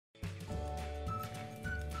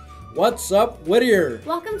What's Up, Whittier?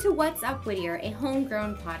 Welcome to What's Up, Whittier, a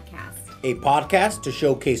homegrown podcast. A podcast to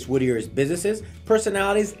showcase Whittier's businesses,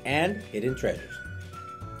 personalities, and hidden treasures.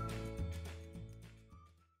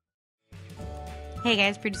 Hey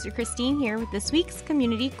guys, producer Christine here with this week's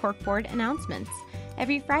Community Corkboard announcements.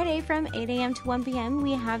 Every Friday from 8 a.m. to 1 p.m.,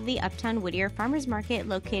 we have the Uptown Whittier Farmers Market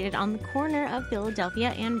located on the corner of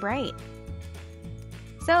Philadelphia and Bright.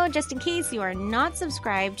 So just in case you are not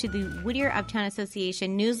subscribed to the Whittier Uptown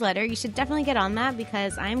Association newsletter, you should definitely get on that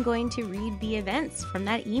because I'm going to read the events from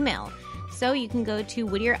that email. So you can go to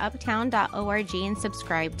whittieruptown.org and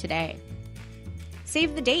subscribe today.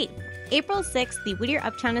 Save the date. April 6th, the Whittier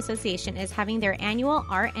Uptown Association is having their annual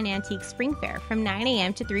Art and Antique Spring Fair from 9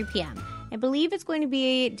 a.m. to 3 p.m. I believe it's going to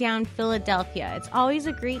be down Philadelphia. It's always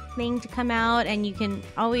a great thing to come out, and you can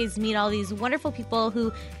always meet all these wonderful people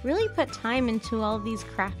who really put time into all of these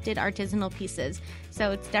crafted artisanal pieces.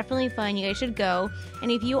 So it's definitely fun. You guys should go. And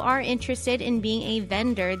if you are interested in being a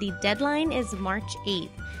vendor, the deadline is March 8th.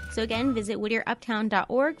 So again, visit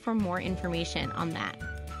whittieruptown.org for more information on that.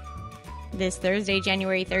 This Thursday,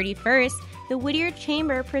 January 31st, the Whittier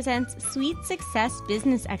Chamber presents Sweet Success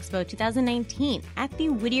Business Expo 2019 at the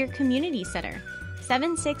Whittier Community Center,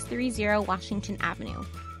 7630 Washington Avenue.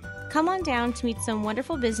 Come on down to meet some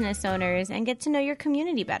wonderful business owners and get to know your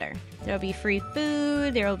community better. There will be free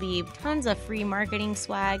food, there will be tons of free marketing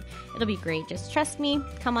swag. It'll be great. Just trust me,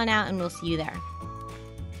 come on out and we'll see you there.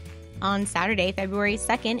 On Saturday, February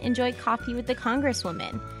 2nd, enjoy coffee with the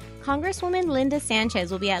Congresswoman. Congresswoman Linda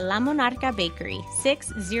Sanchez will be at La Monarca Bakery,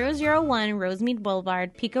 6001 Rosemead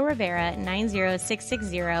Boulevard, Pico Rivera,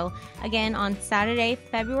 90660. Again, on Saturday,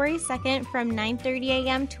 February 2nd from 9:30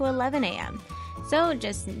 a.m. to 11 a.m. So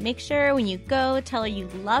just make sure when you go, tell her you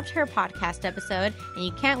loved her podcast episode and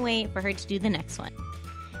you can't wait for her to do the next one.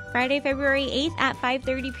 Friday, February 8th at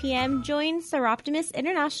 5:30 p.m., join Seroptimus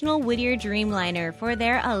International Whittier Dreamliner for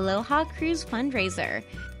their Aloha Cruise fundraiser.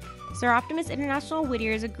 Seroptimus International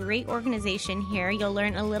Whittier is a great organization here. You'll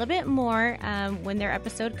learn a little bit more when their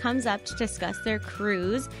episode comes up to discuss their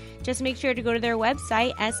cruise. Just make sure to go to their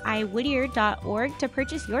website, siwhittier.org, to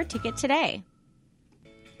purchase your ticket today.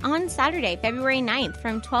 On Saturday, February 9th,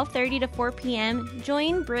 from 12:30 to 4 p.m.,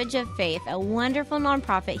 join Bridge of Faith, a wonderful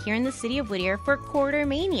nonprofit here in the city of Whittier, for Quarter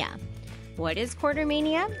Mania. What is Quarter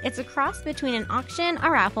Mania? It's a cross between an auction, a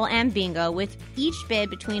raffle, and bingo, with each bid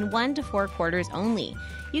between 1 to 4 quarters only.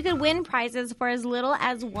 You could win prizes for as little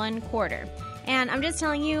as 1 quarter. And I'm just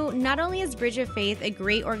telling you, not only is Bridge of Faith a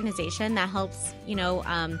great organization that helps,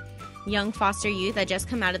 young foster youth that just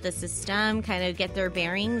come out of the system kind of get their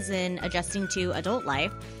bearings in adjusting to adult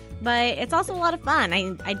life, but it's also a lot of fun.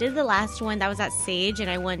 I did the last one that was at Sage, and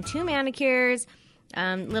I won 2 manicures,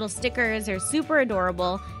 little stickers. They're super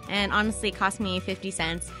adorable, and honestly it cost me 50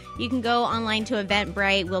 cents. You can go online to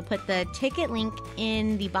Eventbrite. We'll put the ticket link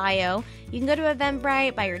in the bio. You can go to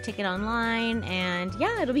Eventbrite, buy your ticket online, and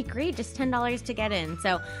yeah, it'll be great. Just $10 to get in.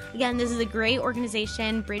 So again, this is a great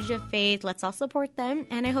organization, Bridge of Faith. Let's all support them,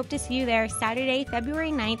 and I hope to see you there Saturday,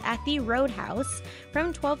 February 9th at the Roadhouse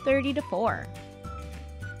from 12:30 to 4.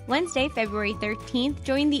 Wednesday, February 13th,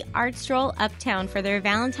 join the Art Stroll Uptown for their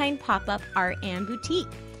Valentine pop-up art and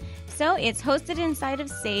boutique. So it's hosted inside of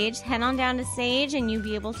Sage. Head on down to Sage and you'll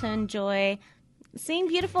be able to enjoy seeing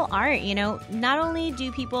beautiful art. Not only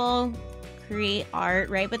do people create art,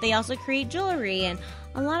 right, but they also create jewelry and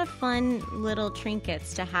a lot of fun little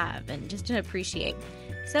trinkets to have and just to appreciate.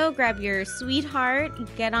 So grab your sweetheart,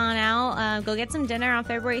 get on out, go get some dinner on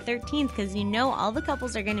February 13th because all the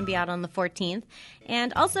couples are going to be out on the 14th.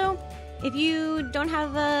 And also, if you don't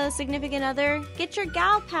have a significant other, get your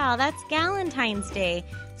gal pal. That's Galentine's Day.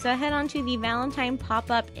 So head on to the Valentine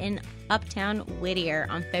pop-up in Uptown Whittier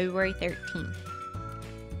on February 13th.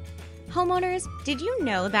 Homeowners, did you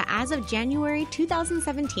know that as of January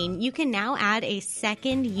 2017, you can now add a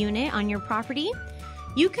second unit on your property?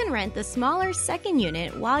 You can rent the smaller second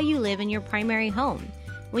unit while you live in your primary home.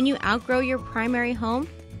 When you outgrow your primary home,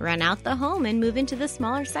 rent out the home and move into the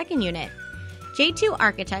smaller second unit. J2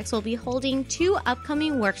 Architects will be holding 2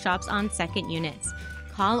 upcoming workshops on second units.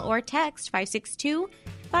 Call or text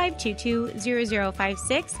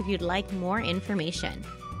 562-522-0056 if you'd like more information.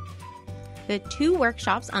 The 2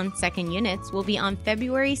 workshops on second units will be on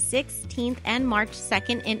February 16th and March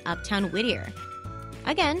 2nd in Uptown Whittier.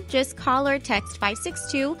 Again, just call or text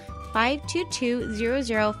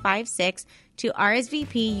 562-522-0056 to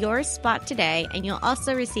RSVP your spot today, and you'll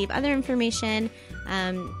also receive other information,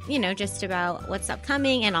 just about what's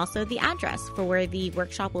upcoming and also the address for where the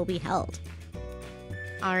workshop will be held.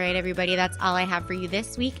 All right, everybody, that's all I have for you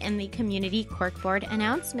this week in the Community Corkboard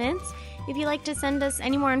announcements. If you'd like to send us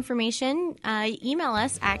any more information, email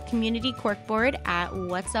us at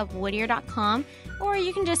communitycorkboard@whatsupwhittier.com, or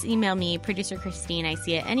you can just email me, producer Christine. I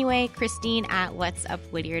see it anyway,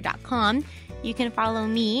 Christine@whatsupwhittier.com. You can follow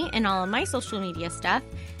me and all of my social media stuff.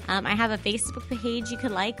 I have a Facebook page you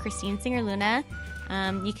could like, Christine Singer Luna.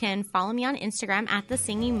 You can follow me on Instagram at The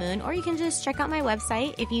Singing Moon, or you can just check out my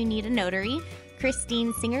website if you need a notary,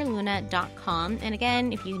 ChristineSingerLuna.com. And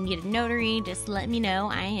again, if you need a notary, just let me know.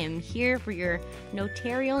 I am here for your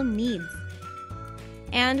notarial needs.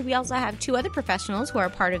 And we also have 2 other professionals who are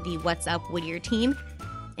part of the What's Up Whittier team.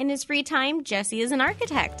 In his free time, Jesse is an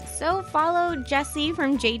architect. So follow Jesse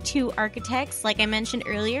from J2 Architects. Like I mentioned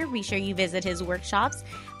earlier, be sure you visit his workshops.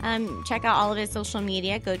 Check out all of his social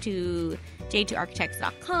media. Go to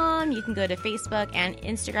j2architects.com. You can go to Facebook and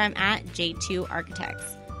Instagram at J2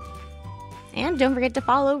 Architects. And don't forget to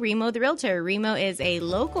follow Remo the Realtor. Remo is a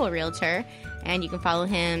local realtor, and you can follow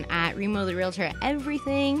him at Remo the Realtor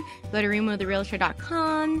everything. Go to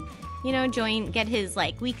remotherealtor.com. Get his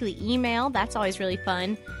weekly email. That's always really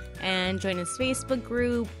fun. And join his Facebook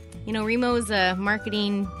group. Remo is a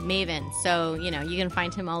marketing maven, so, you can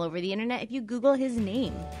find him all over the internet if you Google his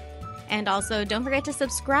name. And also, don't forget to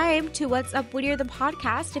subscribe to What's Up Whittier, the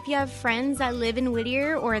podcast. If you have friends that live in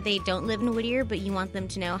Whittier, or they don't live in Whittier, but you want them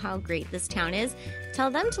to know how great this town is,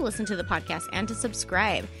 tell them to listen to the podcast and to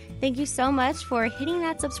subscribe. Thank you so much for hitting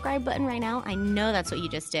that subscribe button right now. I know that's what you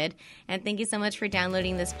just did. And thank you so much for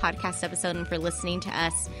downloading this podcast episode and for listening to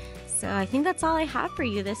us. So I think that's all I have for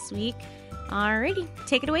you this week. Alrighty,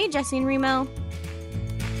 take it away, Jesse and Remo.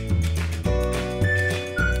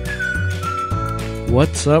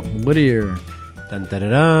 What's up, Whittier? Dun, da, da,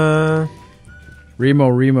 da.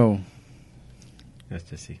 Remo. Yes,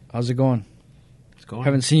 Jesse. How's it going? It's going.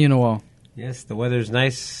 Haven't seen you in a while. Yes, the weather's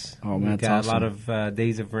nice. Oh, man, we that's got awesome. a lot of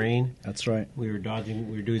days of rain. That's right. We were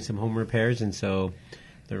doing some home repairs, and so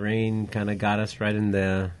the rain kind of got us right in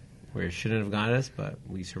where it shouldn't have got us, but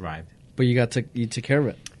we survived. But you took care of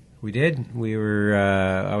it. We did.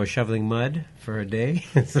 I was shoveling mud for a day.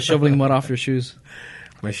 Shoveling mud off your shoes.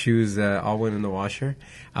 My shoes all went in the washer.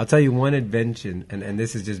 I'll tell you one invention, and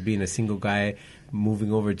this is just being a single guy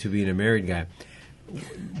moving over to being a married guy.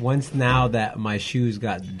 Once now that my shoes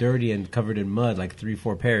got dirty and covered in mud, like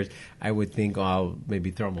 3-4 pairs, I would think I'll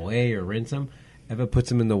maybe throw them away or rinse them. Eva puts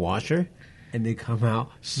them in the washer, and they come out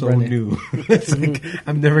so new. It's like,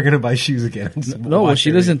 I'm never going to buy shoes again. No, what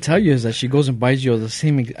she doesn't tell you is that she goes and buys you the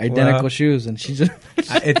same identical shoes, and she just...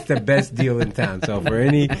 It's the best deal in town. So for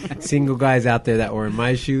any single guys out there that were in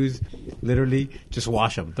my shoes, literally, just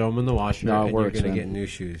wash them. Throw them in the washer, No, it and works, you're going to man. get new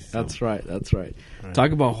shoes. So. That's right.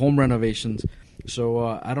 Talk about home renovations. So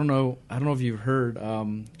I don't know if you've heard.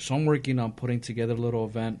 So I'm working on putting together a little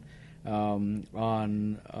event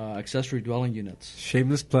on accessory dwelling units.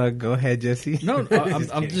 Shameless plug. Go ahead, Jesse. No,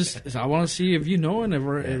 I want to see if you know and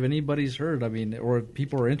if anybody's heard. I mean, or if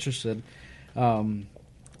people are interested.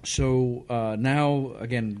 So now,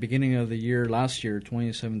 again, beginning of the year, last year,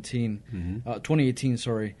 2018,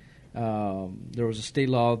 sorry, there was a state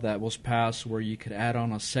law that was passed where you could add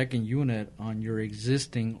on a second unit on your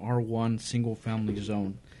existing R1 single-family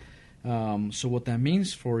zone. So what that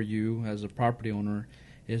means for you as a property owner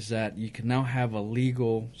is that you can now have a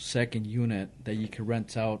legal second unit that you can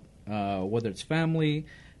rent out, whether it's family,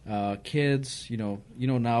 kids.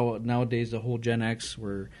 Nowadays the whole Gen X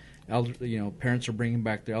where parents are bringing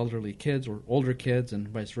back their elderly kids or older kids and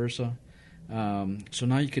vice versa. So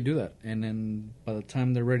now you could do that, and then by the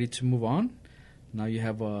time they're ready to move on, now you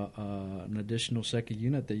have an additional second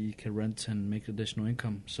unit that you can rent and make additional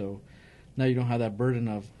income. So now you don't have that burden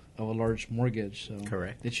of a large mortgage. So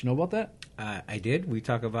correct. Did you know about that? I did. We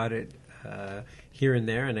talk about it here and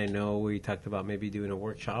there, and I know we talked about maybe doing a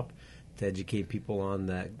workshop to educate people on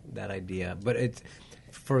that idea. But it's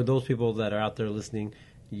for those people that are out there listening.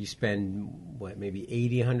 You spend maybe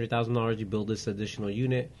 $100,000. You build this additional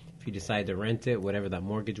unit. If you decide to rent it, whatever that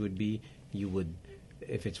mortgage would be, you would.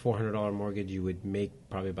 If it's $400 mortgage, you would make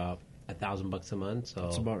probably about $1,000 a month. So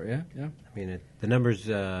that's about yeah. I mean, the numbers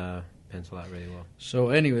pencil out really well. So,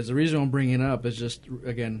 anyways, the reason I'm bringing it up is just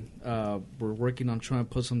again, we're working on trying to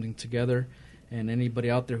put something together. And anybody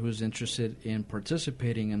out there who's interested in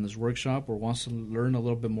participating in this workshop or wants to learn a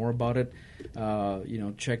little bit more about it,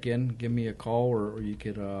 check in, give me a call, or you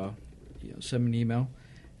could send me an email,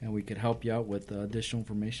 and we could help you out with additional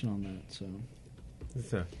information on that.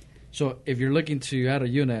 So if you're looking to add a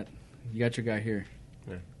unit, you got your guy here.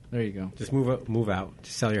 Yeah. There you go. Just move out.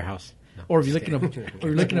 Just sell your house. No, or if you're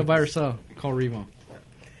looking to buy or sell, call Remo.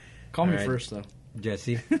 Call me first, though.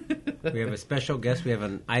 Jesse, we have a special guest. We have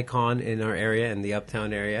an icon in our area, in the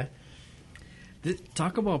Uptown area.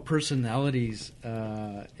 Talk about personalities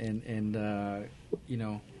and you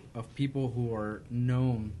know, of people who are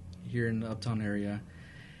known here in the Uptown area.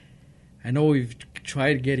 I know we've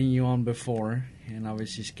tried getting you on before, and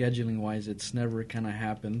obviously scheduling wise, it's never kind of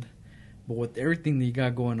happened. But with everything that you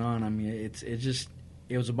got going on, I mean,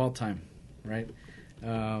 it was about time, right?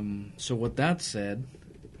 So with that said,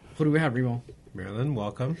 who do we have, Remo? Marilyn,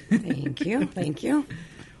 welcome. Thank you. Thank you.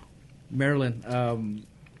 Marilyn,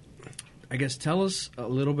 I guess tell us a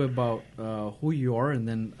little bit about who you are, and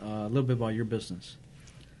then a little bit about your business.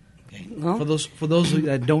 Okay. Well, For those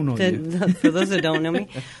that don't know you. for those that don't know me,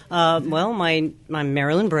 well, I'm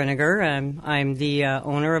Marilyn Brenniger. I'm the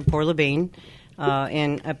owner of Pour LeBain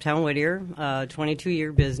in Uptown Whittier.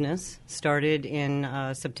 22-year business. Started in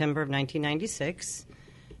September of 1996,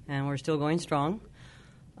 and we're still going strong.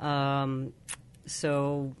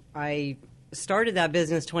 So I started that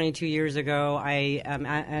business 22 years ago. I am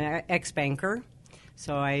an ex-banker,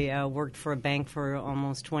 so I worked for a bank for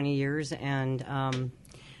almost 20 years, and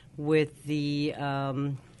with the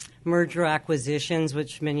merger acquisitions,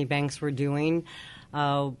 which many banks were doing,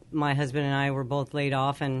 my husband and I were both laid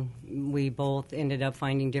off, and we both ended up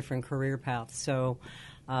finding different career paths. So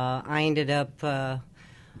I ended up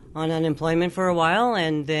on unemployment for a while,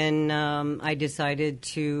 and then I decided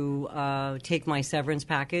to take my severance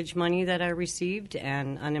package money that I received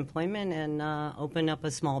and unemployment and open up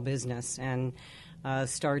a small business and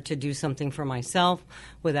start to do something for myself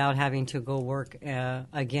without having to go work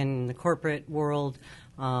again in the corporate world.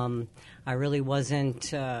 I really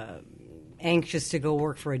wasn't anxious to go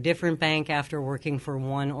work for a different bank after working for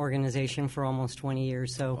one organization for almost 20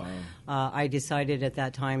 years. So I decided at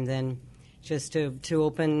that time then just to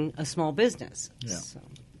open a small business. Yeah. So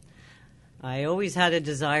I always had a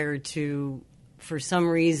desire to, for some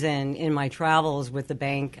reason, in my travels with the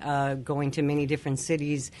bank, going to many different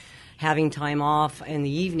cities, having time off in the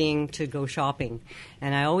evening to go shopping.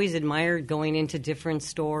 And I always admired going into different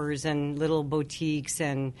stores and little boutiques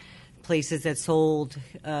and places that sold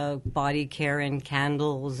body care and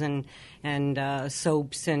candles and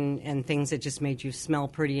soaps and things that just made you smell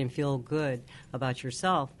pretty and feel good about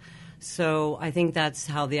yourself. So I think that's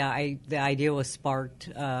how the idea was sparked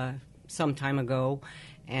some time ago.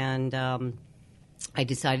 And I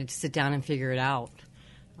decided to sit down and figure it out.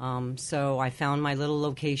 So I found my little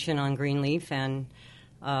location on Greenleaf, and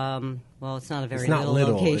well, it's not a very little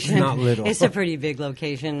location. It's not little. It's a pretty big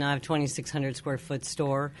location. I have a 2,600 square foot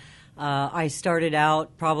store. I started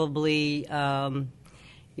out probably,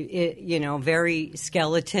 very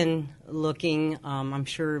skeleton looking. I'm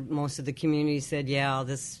sure most of the community said, "Yeah,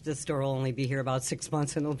 this store will only be here about 6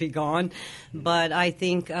 months and it'll be gone." But I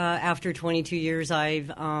think after 22 years,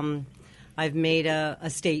 I've made a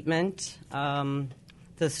statement.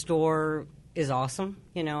 The store is awesome.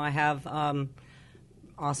 I have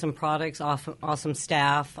awesome products, awesome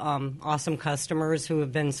staff, awesome customers who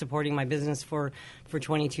have been supporting my business for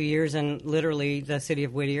 22 years, and literally the city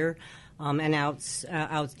of Whittier and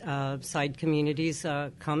outside communities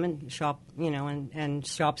come and shop, and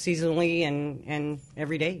shop seasonally and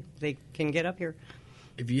every day they can get up here.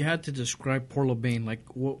 If you had to describe Pour LeBain, like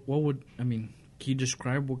what would, can you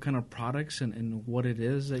describe what kind of products and what it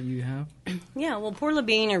is that you have? Yeah, well, Pour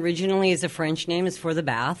LeBain originally is a French name. It's for the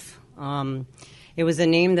bath. It was a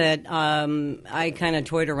name that I kind of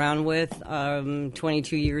toyed around with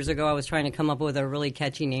 22 years ago. I was trying to come up with a really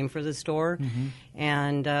catchy name for the store. Mm-hmm.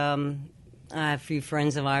 And a few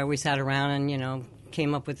friends of ours, we sat around and,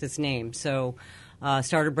 came up with this name. So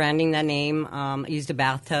started branding that name. Used a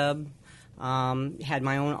bathtub. Had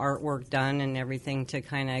my own artwork done and everything to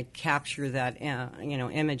kind of capture that,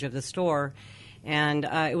 image of the store. And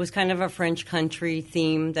it was kind of a French country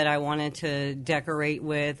theme that I wanted to decorate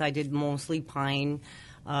with. I did mostly pine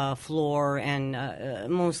floor and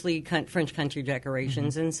mostly French country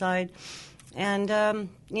decorations inside. And,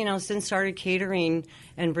 since started catering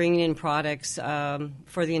and bringing in products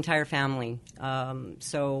for the entire family.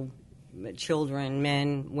 So children,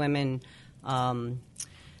 men, women,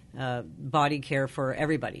 body care for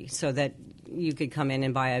everybody, so that you could come in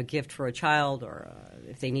and buy a gift for a child, or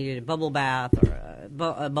if they needed a bubble bath, or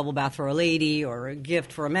a bubble bath for a lady, or a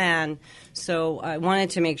gift for a man. So I wanted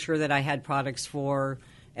to make sure that I had products for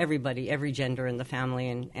everybody, every gender in the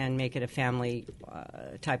family, and make it a family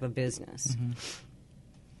type of business.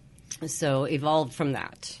 Mm-hmm. So evolved from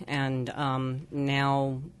that, and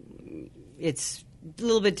now it's a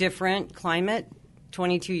little bit different climate.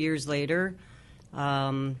 22 years later.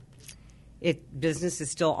 Business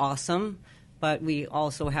is still awesome, but we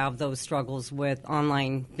also have those struggles with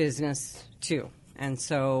online business too. And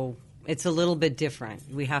so it's a little bit different.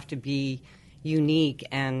 We have to be unique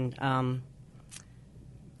and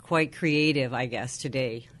quite creative, I guess,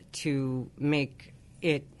 today to make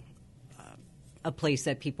it a place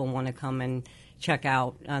that people want to come and check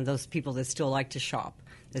out. Those people that still like to shop,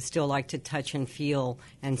 that still like to touch and feel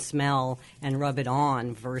and smell and rub it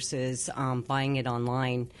on versus buying it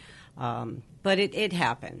online. But it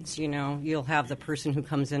happens, you know. You'll have the person who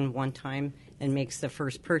comes in one time and makes the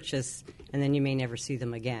first purchase, and then you may never see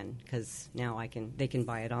them again because now they can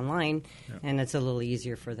buy it online, and it's a little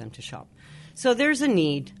easier for them to shop. So there's a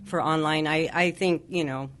need for online. I think, you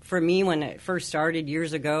know, for me when it first started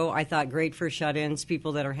years ago, I thought great for shut-ins,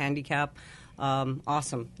 people that are handicapped.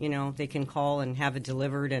 Awesome. You know, they can call and have it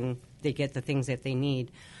delivered and they get the things that they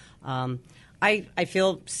need. I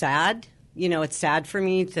feel sad. You know, it's sad for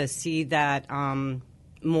me to see that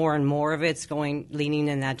more and more of it's leaning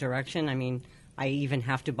in that direction. I mean, I even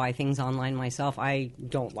have to buy things online myself. I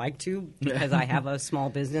don't like to because I have a small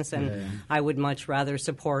business and I would much rather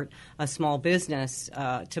support a small business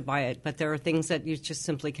to buy it. But there are things that you just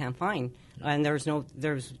simply can't find. And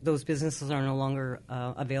those businesses are no longer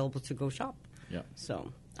available to go shop. Yeah.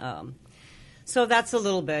 So that's a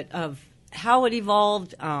little bit of how it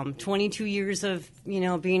evolved. 22 years of, you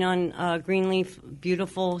know, being on Greenleaf,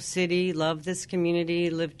 beautiful city. Love this community.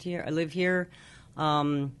 I live here,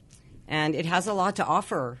 and it has a lot to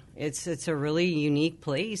offer. It's a really unique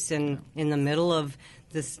place, and in the middle of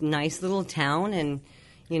this nice little town, and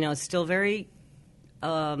you know, it's still very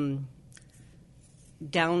down.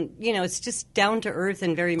 You know, it's just down to earth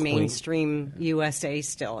and very mainstream USA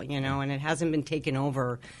still. You know, and it hasn't been taken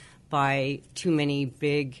over by too many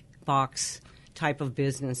big box type of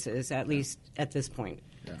businesses, at least at this point.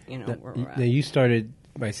 You know, where we're at. Now, you started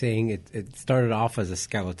by saying it started off as a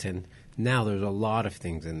skeleton. Now there's a lot of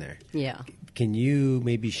things in there. Yeah. Can you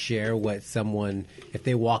maybe share what someone, if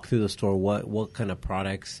they walk through the store, what kind of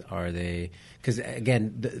products are they? Because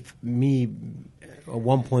again, me, at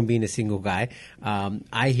one point being a single guy,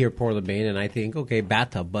 I hear Portland Maine and I think, okay,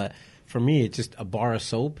 bathtub. But for me, it's just a bar of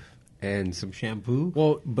soap and some shampoo.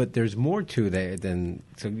 Well, but there's more to that than.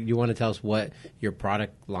 So you want to tell us what your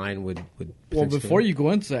product line would Well, before you go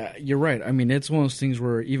into that, you're right. I mean, it's one of those things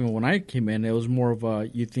where even when I came in, it was more of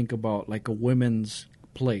you think about like a women's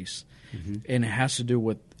place, and it has to do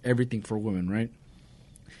with everything for women, right?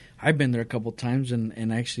 I've been there a couple times,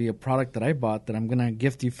 and actually a product that I bought that I'm going to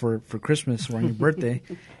gift you for Christmas or on your birthday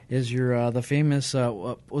is your the famous,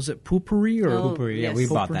 was it Poopery? Poopery, yes. we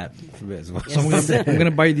bought that from it as well. Yes. So I'm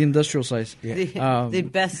gonna buy you the industrial size. The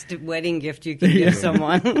best wedding gift you can give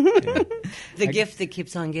someone. The gift that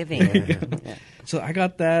keeps on giving. Yeah. So I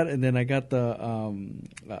got that, and then I got the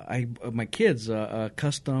my kids a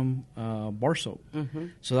custom bar soap.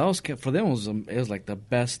 So that was for them it was like the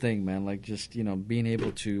best thing, man. Like just being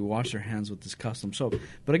able to wash their hands with this custom soap.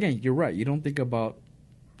 But again, you're right. You don't think about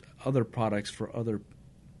other products for other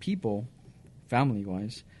people, family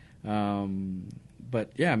wise.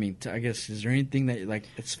 But yeah, I mean, I guess is there anything that like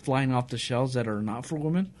it's flying off the shelves that are not for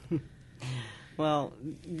women? Well,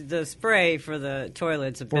 the spray for the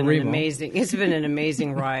toilets have been an amazing. It's been an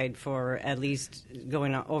amazing ride for at least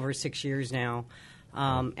going on over 6 years now,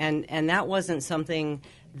 and that wasn't something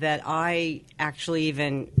that I actually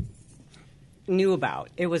even knew about.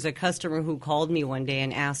 It was a customer who called me one day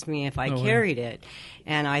and asked me if I carried it,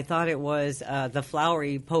 and I thought it was the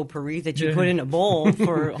flowery potpourri that you put in a bowl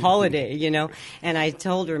for holiday, And I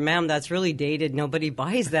told her, "Ma'am, that's really dated. Nobody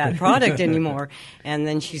buys that product anymore." And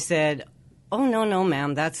then she said, "Oh, no,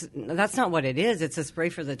 ma'am, that's not what it is. It's a spray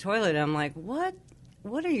for the toilet." I'm like, "What?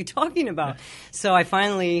 What are you talking about?" So I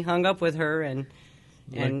finally hung up with her and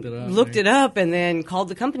looked it up and then called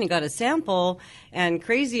the company, got a sample, and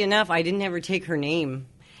crazy enough, I didn't ever take her name.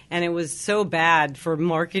 And it was so bad for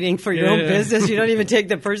marketing for your own business. You don't even take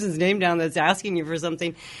the person's name down that's asking you for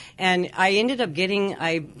something. And I ended up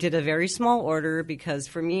I did a very small order because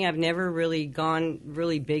for me, I've never really gone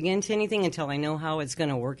really big into anything until I know how it's going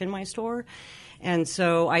to work in my store. And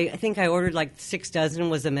so I think I ordered like 6 dozen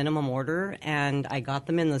was the minimum order, and I got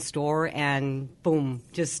them in the store, and boom,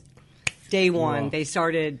 just day one, they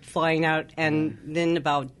started flying out, and then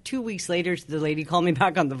about 2 weeks later, the lady called me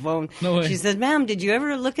back on the phone. No way. She said, "Ma'am, did you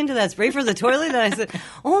ever look into that spray for the toilet?" And I said,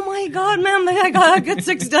 "Oh my God, ma'am, I got a good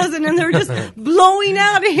 6 dozen, and they're just blowing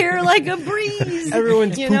out of here like a breeze."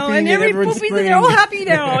 Everyone's pooping and everyone's pooping, spraying. they're all happy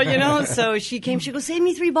now, So she came, she goes, "Save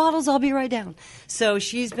me 3 bottles, I'll be right down." So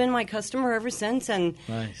she's been my customer ever since, and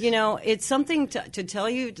nice. it's something to tell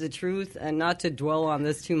you the truth and not to dwell on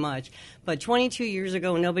this too much. But 22 years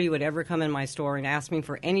ago, nobody would ever come in my store and ask me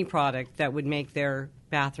for any product that would make their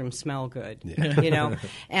bathroom smell good, you know,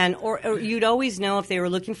 and or you'd always know if they were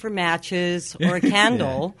looking for matches or a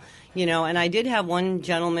candle. You know, and I did have one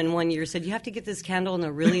gentleman one year said, you have to get this candle in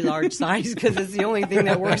a really large size because it's the only thing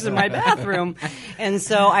that works in my bathroom. And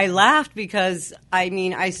so I laughed because, I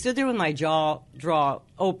mean, I stood there with my jaw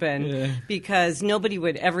open because nobody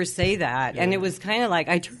would ever say that. And it was kind of like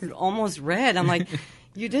I turned almost red. I'm like,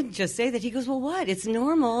 you didn't just say that. He goes, well, what? It's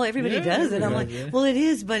normal. Everybody does it. I'm like, well, it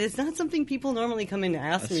is, but it's not something people normally come in to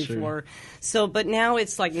ask me for. So, but now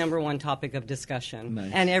it's like number one topic of discussion.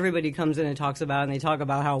 Nice. And everybody comes in and talks about it, and they talk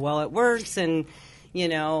about how well it works. And, you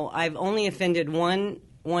know, I've only offended one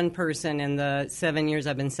person in the 7 years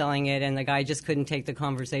I've been selling it, and the guy just couldn't take the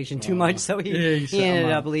conversation too much, so he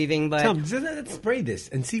ended up leaving. But Tom, let's spray this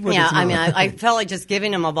and see what. Yeah, it's I mean, I felt like just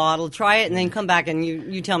giving him a bottle, try it, and then come back and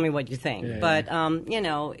you tell me what you think. But you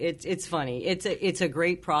know, it's funny. It's a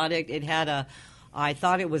great product. I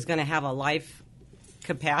thought it was going to have a life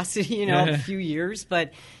capacity, you know, a few years,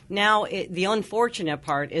 but now the unfortunate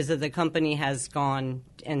part is that the company has gone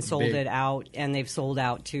and sold it out, and they've sold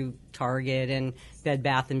out to Target and Bed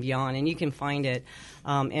Bath & Beyond, and you can find it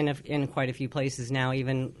in quite a few places now,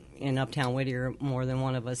 even in Uptown Whittier, more than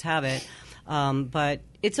one of us have it. But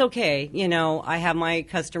it's okay. You know, I have my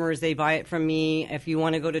customers, they buy it from me. If you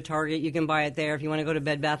want to go to Target, you can buy it there. If you want to go to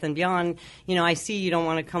Bed Bath & Beyond, you know, I see you don't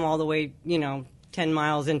want to come all the way, you know, 10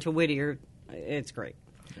 miles into Whittier. It's great.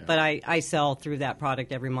 Yeah. But I sell through that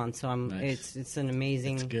product every month, so it's an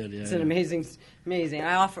amazing. It's good. Yeah, it's an amazing.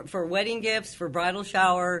 I offer for wedding gifts, for bridal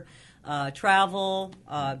shower, travel,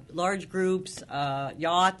 large groups,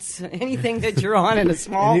 yachts, anything that you're on in a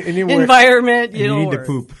small environment. You need to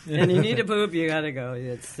poop, and you need to poop. You got to go.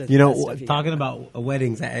 It's you know, talking about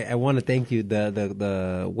weddings, I want to thank you.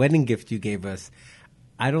 The wedding gift you gave us,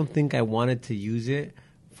 I don't think I wanted to use it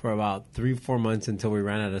for about 3-4 months until we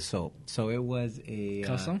ran out of soap. So it was a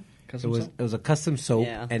custom it was a custom soap,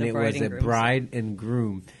 and it was a bride and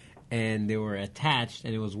groom, and they were attached,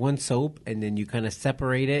 and it was one soap, and then you kind of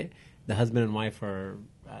separate it. The husband and wife are,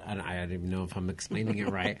 I don't even know if I'm explaining it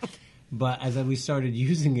right, but as we started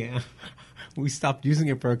using it, we stopped using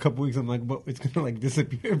it for a couple weeks. I'm like, but it's going to like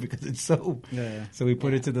disappear because it's soap. Yeah. So we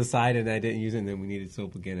put it to the side, and I didn't use it, and then we needed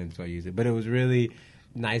soap again, and so I used it. But it was really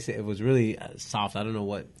nice. It was really soft. I don't know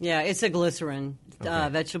what. Yeah, it's a glycerin,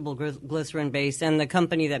 vegetable glycerin based, and the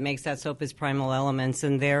company that makes that soap is Primal Elements,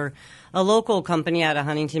 and they're a local company out of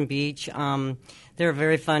Huntington Beach. They're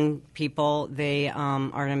very fun people. They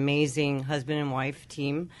are an amazing husband and wife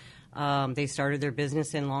team. They started their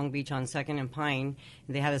business in Long Beach on 2nd and Pine.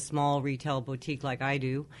 They had a small retail boutique like I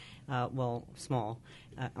do, small,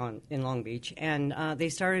 in Long Beach, and they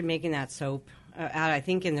started making that soap. I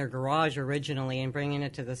think in their garage originally, and bringing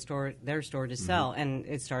it to their store to sell, and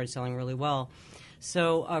it started selling really well.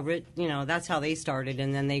 So, you know, that's how they started,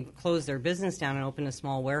 and then they closed their business down and opened a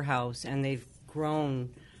small warehouse, and they've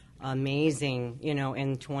grown amazing. You know,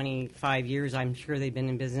 in 25 years, I'm sure they've been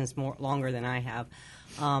in business longer than I have.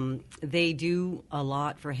 They do a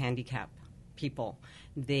lot for handicapped people.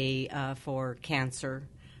 They for cancer,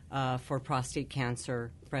 for prostate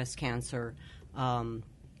cancer, breast cancer.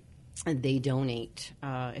 And they donate.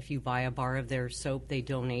 If you buy a bar of their soap, they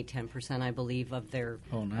donate 10%, I believe, of their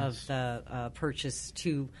of the purchase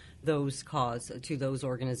to those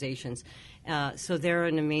organizations. So they're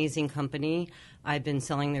an amazing company. I've been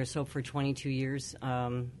selling their soap for 22 years,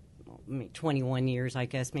 21 years, I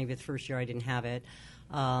guess. Maybe the first year I didn't have it.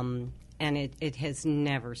 And it has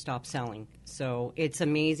never stopped selling. So it's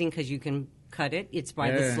amazing because you can cut it. It's by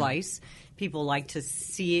the slice. People like to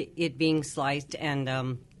see it being sliced,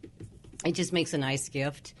 and it just makes a nice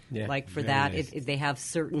gift. Yeah, like for that, nice. They have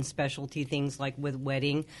certain specialty things like with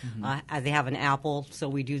wedding. They have an apple, so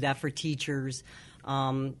we do that for teachers.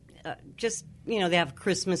 Just, you know, they have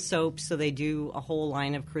Christmas soaps, so they do a whole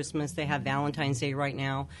line of Christmas. They have Valentine's Day right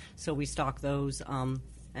now, so we stock those.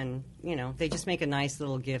 And, you know, they just make a nice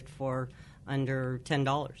little gift for under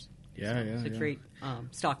 $10. It's a great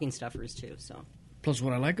stocking stuffers, too. So. Plus,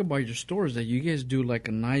 what I like about your store is that you guys do, like,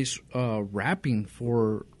 a nice wrapping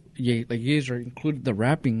for... Yeah, like you guys are included the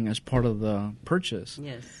wrapping as part of the purchase.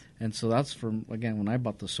 Yes. And so that's from, again, when I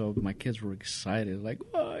bought the soap, my kids were excited. Like,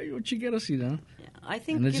 oh, what you get us, you know? Yeah, I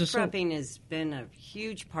think gift wrapping has been a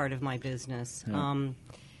huge part of my business. Yeah.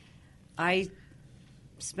 I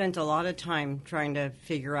spent a lot of time trying to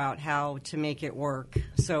figure out how to make it work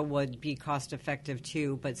so it would be cost effective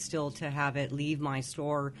too, but still to have it leave my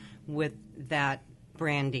store with that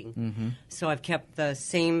branding. So I've kept the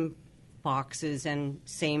same boxes and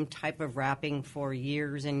same type of wrapping for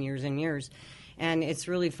years and years and years. And it's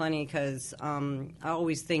really funny because I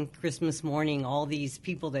always think Christmas morning, all these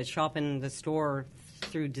people that shop in the store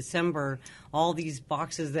through December, all these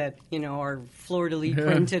boxes that are fleur-de-lis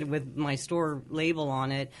printed with my store label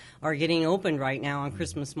on it are getting opened right now on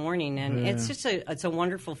Christmas morning, and it's just it's a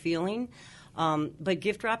wonderful feeling. But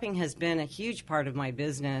gift wrapping has been a huge part of my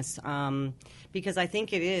business because I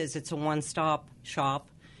think it's a one-stop shop.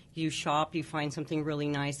 You shop, you find something really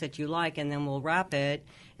nice that you like, and then we'll wrap it.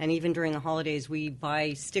 And even during the holidays, we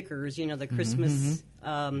buy stickers, the Christmas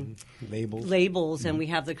labels, and we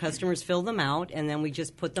have the customers fill them out, and then we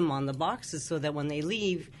just put them on the boxes so that when they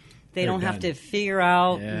leave, they don't have to figure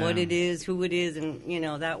out what it is, who it is, and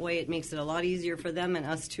that way it makes it a lot easier for them and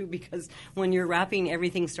us too, because when you're wrapping,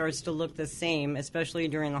 everything starts to look the same, especially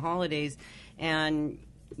during the holidays, and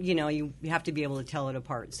you have to be able to tell it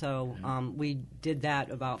apart. So we did that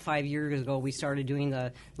about 5 years ago. We started doing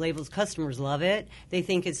the labels. Customers love it. They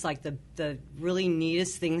think it's like the really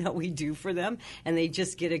neatest thing that we do for them, and they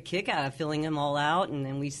just get a kick out of filling them all out, and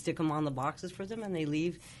then we stick them on the boxes for them, and they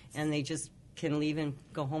leave, and they just can leave and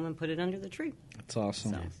go home and put it under the tree. That's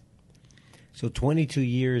awesome. So 22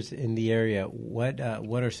 years in the area. What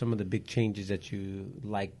are some of the big changes that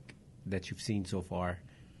you've seen so far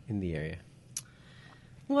in the area?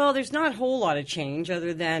 Well, there's not a whole lot of change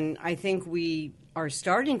other than I think we are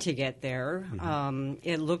starting to get there.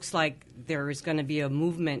 It looks like there is going to be a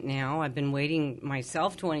movement now. I've been waiting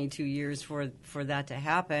myself 22 years for that to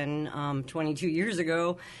happen. 22 years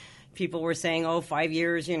ago, people were saying, 5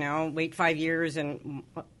 years, wait 5 years and,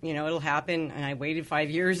 it'll happen. And I waited 5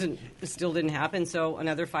 years and it still didn't happen. So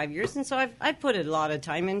another 5 years. And so I've put a lot of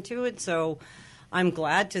time into it. So I'm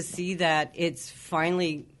glad to see that it's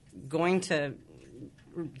finally going to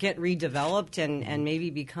get redeveloped and maybe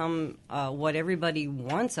become what everybody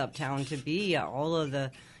wants Uptown to be. All of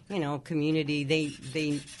the, community,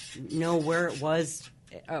 they know where it was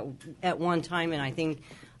at one time, and I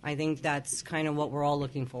think that's kind of what we're all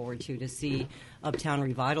looking forward to see Uptown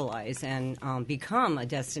revitalize and become a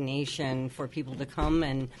destination for people to come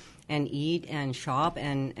and eat and shop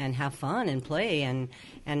and have fun and play and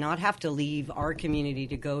not have to leave our community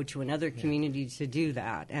to go to another community to do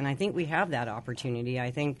that. And I think we have that opportunity.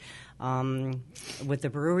 I think with the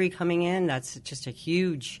brewery coming in, that's just a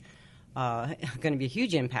huge, going to be a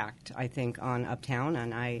huge impact, I think, on Uptown.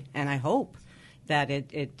 And I hope that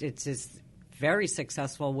it's just very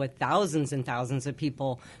successful with thousands and thousands of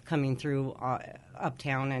people coming through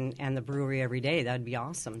Uptown and the brewery every day. That'd be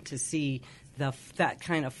awesome to see that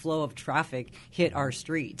kind of flow of traffic hit our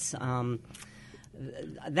streets.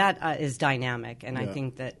 That is dynamic, and I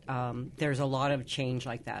think that there's a lot of change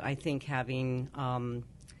like that. I think having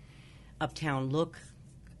Uptown look,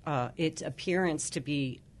 its appearance to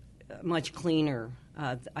be much cleaner,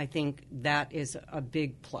 I think that is a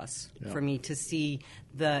big plus for me to see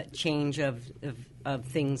the change of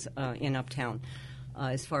things in Uptown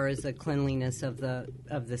as far as the cleanliness of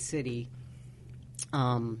the city.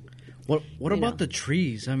 What about the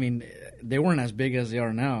trees? I mean, they weren't as big as they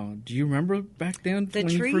are now. Do you remember back then when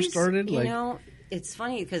you first started? It's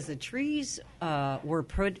funny because the trees were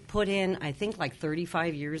put in, I think, like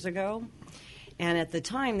 35 years ago. And at the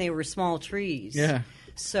time, they were small trees. Yeah.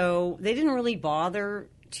 So they didn't really bother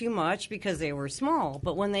too much because they were small.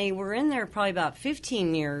 But when they were in there probably about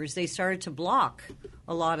 15 years, they started to block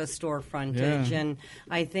a lot of store frontage. And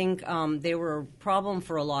I think they were a problem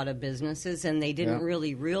for a lot of businesses, and they didn't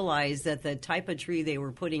really realize that the type of tree they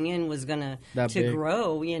were putting in was going to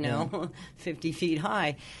grow, 50 feet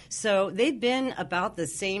high. So they've been about the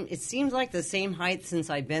same. It seems like the same height since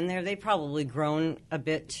I've been there. They've probably grown a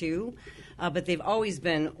bit too. But they've always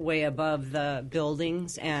been way above the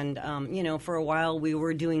buildings. And, for a while we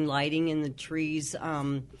were doing lighting in the trees.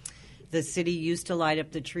 The city used to light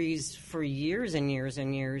up the trees for years and years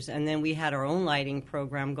and years. And then we had our own lighting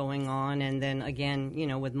program going on. And then, again,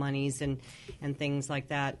 with monies and things like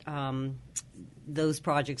that, those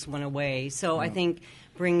projects went away. So I think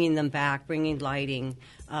bringing them back, bringing lighting,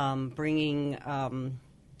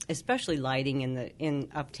 especially lighting in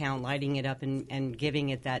Uptown, lighting it up and giving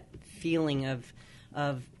it that feeling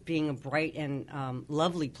of being a bright and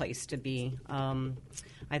lovely place to be.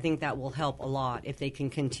 I think that will help a lot if they can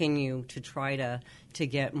continue to try to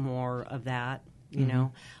get more of that.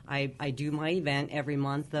 I do my event every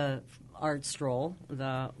month, the Art Stroll,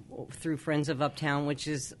 through Friends of Uptown, which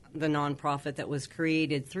is the nonprofit that was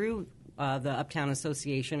created through the Uptown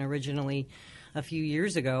Association originally a few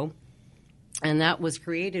years ago. And that was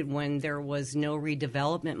created when there was no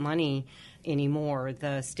redevelopment money anymore.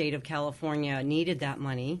 The state of California needed that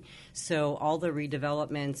money. So all the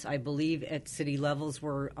redevelopments, I believe, at city levels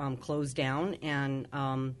were closed down. And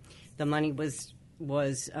the money was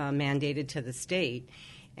mandated to the state.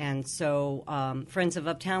 And so Friends of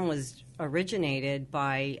Uptown was originated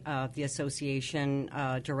by the association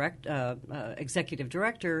executive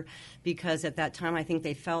director, because at that time I think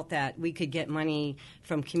they felt that we could get money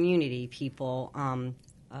from community people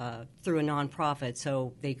through a nonprofit.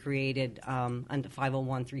 So they created a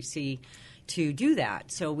 501(c)(3) to do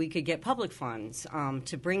that. So we could get public funds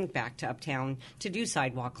to bring back to Uptown to do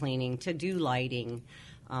sidewalk cleaning, to do lighting,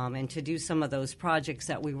 and to do some of those projects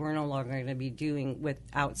that we were no longer going to be doing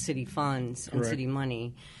without city funds and city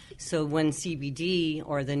money. So when CBD,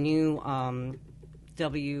 or the new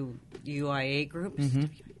WUIA groups,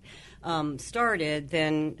 started,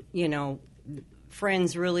 then,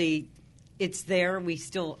 Friends really, it's there. We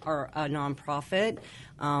still are a nonprofit.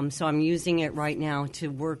 So I'm using it right now to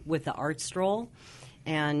work with the Art Stroll,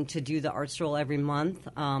 and to do the Art Stroll every month,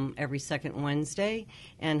 every second Wednesday.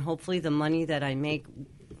 And hopefully the money that I make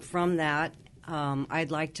from that,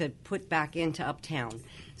 I'd like to put back into Uptown.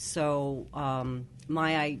 So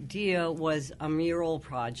my idea was a mural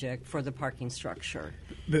project for the parking structure.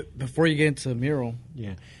 Before you get into the mural,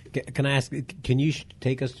 Yeah. Can I ask, can you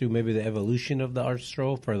take us through maybe the evolution of the Art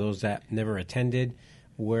Stroll for those that never attended?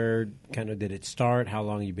 Where kind of did it start? How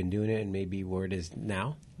long you've been doing it, and maybe where it is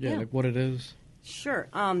now? Yeah. like what it is. Sure.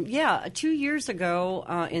 2 years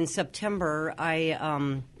ago in September,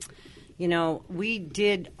 we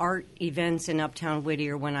did art events in Uptown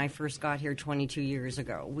Whittier when I first got here 22 years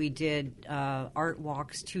ago. We did art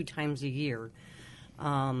walks 2 times a year.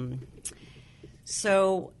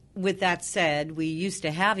 So with that said, we used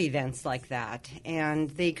to have events like that, and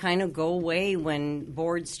they kind of go away when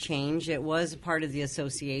boards change. It was part of the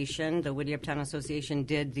association. The Whittier Uptown Association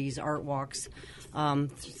did these art walks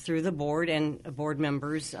through the board, and board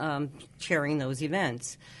members chairing those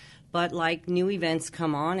events. But like new events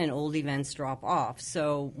come on and old events drop off.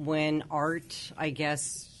 So when art, I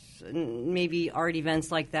guess, maybe art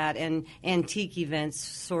events like that and antique events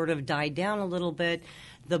sort of died down a little bit,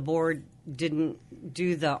 the board didn't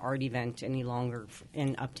do the art event any longer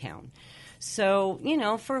in Uptown. So,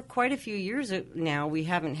 for quite a few years now, we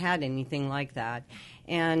haven't had anything like that.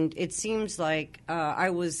 And it seems like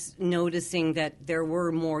I was noticing that there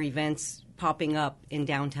were more events popping up in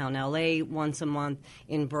downtown LA once a month,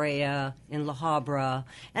 in Brea, in La Habra,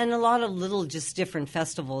 and a lot of little just different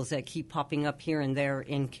festivals that keep popping up here and there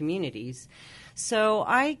in communities. So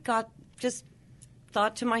I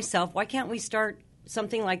thought to myself, why can't we start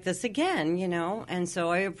something like this again, And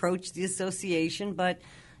so I approached the association, but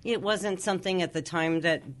it wasn't something at the time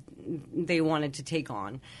that they wanted to take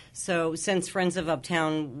on. So since Friends of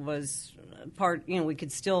Uptown was part, we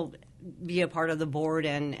could still be a part of the board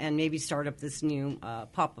and maybe start up this new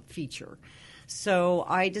pop-up feature. So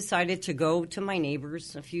I decided to go to my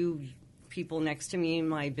neighbors, a few people next to me,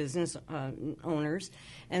 my business owners,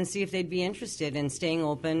 and see if they'd be interested in staying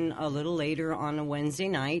open a little later on a Wednesday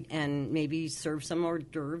night and maybe serve some hors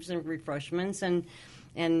d'oeuvres and refreshments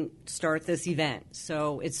and start this event.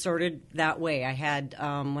 So it started that way. I had,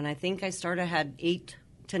 when I think I started, I had 8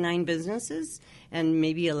 to 9 businesses and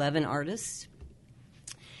maybe 11 artists.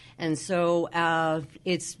 And so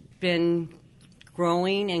it's been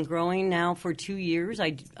growing and growing now for 2 years.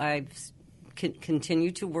 I've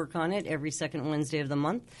continue to work on it every second Wednesday of the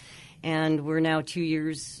month. And we're now 2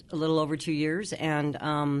 years, a little over 2 years, and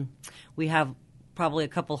we have probably a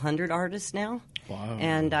couple hundred artists now. Wow.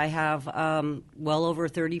 And I have well over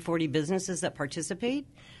 30, 40 businesses that participate.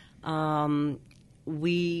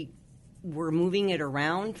 We were moving it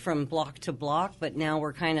around from block to block, but now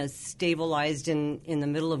we're kind of stabilized in the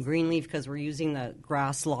middle of Greenleaf because we're using the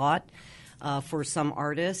grass lot for some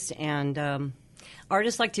artists. And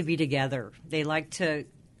artists like to be together. They like to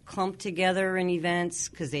clump together in events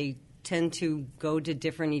because they tend to go to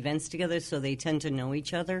different events together, so they tend to know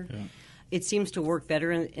each other. Yeah. It seems to work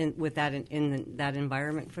better with that in that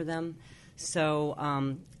environment for them. So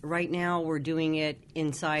right now we're doing it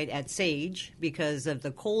inside at Sage because of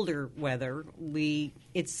the colder weather.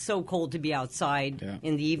 It's so cold to be outside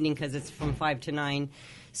in the evening because it's from 5 to 9.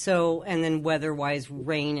 So, and then weather-wise,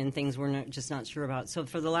 rain and things we're just not sure about. So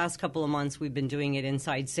for the last couple of months, we've been doing it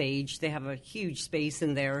inside Sage. They have a huge space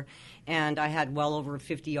in there, and I had well over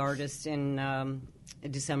 50 artists in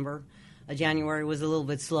December. January was a little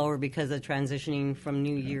bit slower because of transitioning from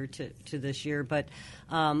New Year to this year, but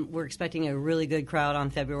we're expecting a really good crowd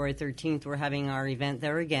on February 13th. We're having our event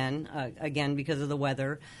there again because of the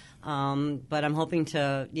weather. But I'm hoping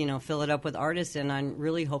to, fill it up with artists, and I'm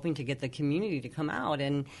really hoping to get the community to come out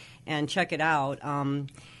and check it out.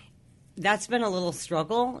 that's been a little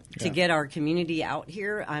struggle to get our community out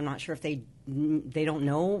here. I'm not sure if they don't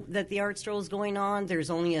know that the art stroll is going on. There's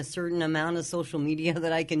only a certain amount of social media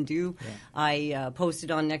that I can do. Yeah. I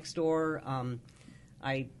posted on Nextdoor.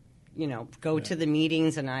 I go to the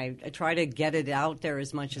meetings, and I try to get it out there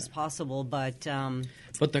as much as possible. But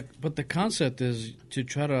the concept is to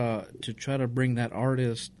try to bring that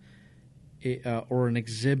artist or an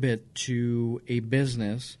exhibit to a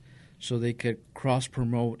business, so they could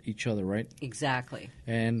cross-promote each other, right? Exactly.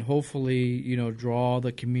 And hopefully, draw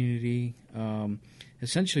the community,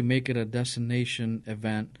 essentially make it a destination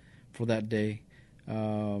event for that day.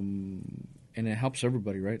 And it helps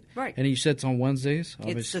everybody, right? Right. And you said it's on Wednesdays,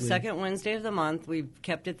 obviously. It's the second Wednesday of the month. We've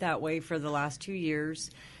kept it that way for the last 2 years.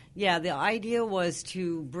 Yeah, the idea was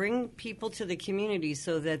to bring people to the community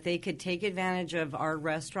so that they could take advantage of our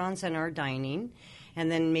restaurants and our dining,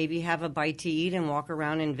 and then maybe have a bite to eat and walk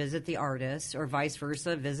around and visit the artist, or vice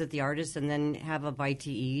versa, visit the artist and then have a bite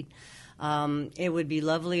to eat. It would be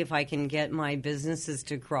lovely if I can get my businesses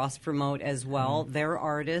to cross-promote as well, their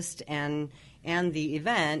artist and the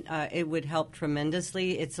event. It would help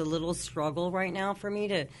tremendously. It's a little struggle right now for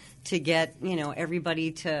me to get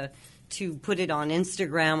everybody to put it on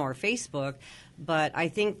Instagram or Facebook. But I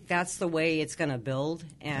think that's the way it's going to build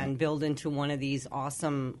into one of these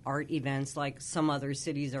awesome art events like some other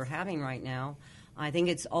cities are having right now. I think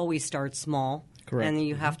it's always starts small. Correct. And then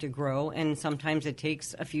you have to grow, and sometimes it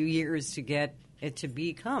takes a few years to get it to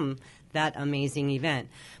become that amazing event.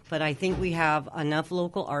 But I think we have enough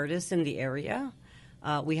local artists in the area.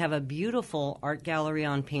 We have a beautiful art gallery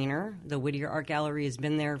on Painter. The Whittier Art Gallery has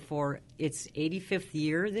been there for its 85th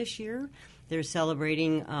year this year. They're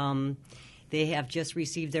celebrating... They have just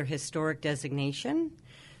received their historic designation.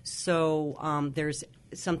 So there's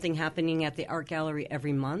something happening at the art gallery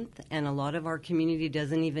every month, and a lot of our community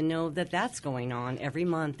doesn't even know that that's going on every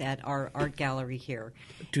month at our art gallery here.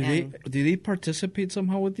 Do they participate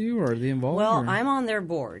somehow with you, or are they involved? Well, or? I'm on their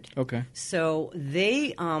board. Okay. So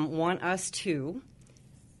they want us to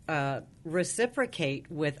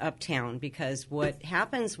reciprocate with Uptown, because what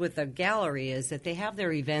happens with the gallery is that they have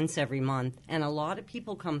their events every month, and a lot of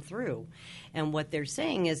people come through. And what they're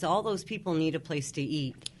saying is all those people need a place to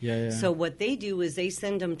eat. Yeah. So what they do is they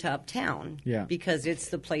send them to Uptown because it's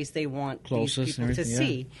the place they want these people to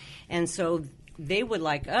see. And so they would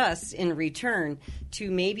like us in return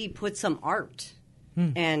to maybe put some art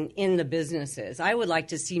and in the businesses. I would like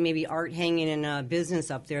to see maybe art hanging in a business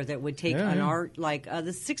up there that would take an art like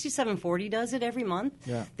the 6740 does it every month.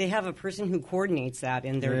 Yeah. They have a person who coordinates that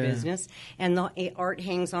in their business, and the art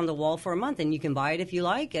hangs on the wall for a month, and you can buy it if you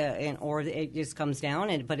like, or it just comes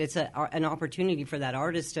down. But it's an opportunity for that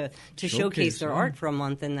artist to showcase their art for a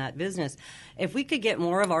month in that business. If we could get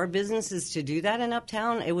more of our businesses to do that in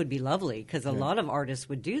Uptown, it would be lovely, because a lot of artists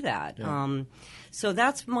would do that. Yeah. So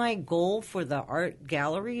that's my goal for the art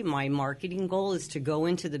gallery. My marketing goal is to go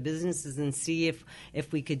into the businesses and see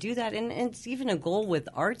if we could do that. And it's even a goal with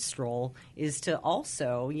Art Stroll is to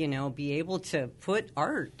also, be able to put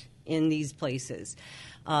art in these places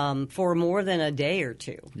for more than a day or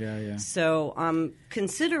two. Yeah. So I'm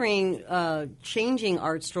considering changing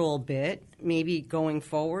Art Stroll a bit, maybe going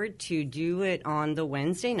forward to do it on the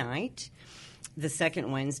Wednesday night, the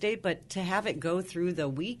second Wednesday, but to have it go through the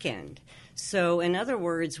weekend. So, in other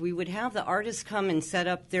words, we would have the artists come and set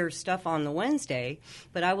up their stuff on the Wednesday,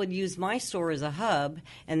 but I would use my store as a hub,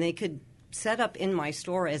 and they could set up in my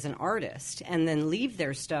store as an artist and then leave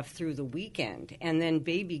their stuff through the weekend, and then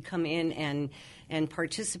maybe come in and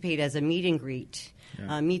participate as a meet and greet.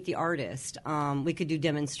 Meet the artist. We could do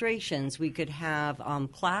demonstrations. We could have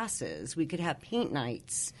classes. We could have paint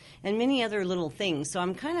nights and many other little things. So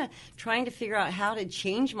I'm kind of trying to figure out how to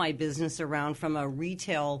change my business around from a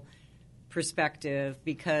retail perspective,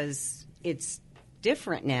 because it's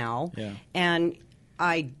different now. Yeah. And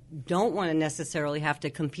I don't want to necessarily have to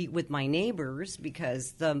compete with my neighbors,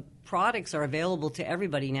 because the products are available to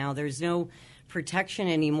everybody now. There's no protection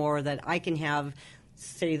anymore that I can have,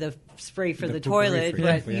 say, the spray for the toilet,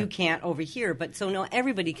 but you can't over here. But so no,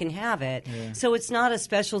 everybody can have it. Yeah. So it's not a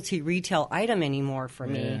specialty retail item anymore for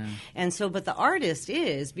me. And so, but the artist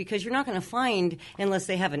is, because you're not going to find, unless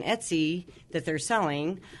they have an Etsy that they're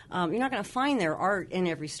selling, you're not going to find their art in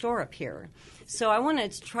every store up here. So I want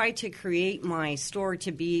to try to create my store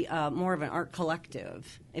to be more of an art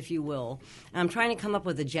collective, if you will. I'm trying to come up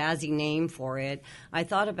with a jazzy name for it. I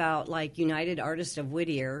thought about like United Artists of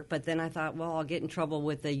Whittier, but then I thought, well, I'll get in trouble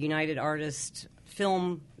with the United Artists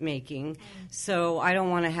film making, so I don't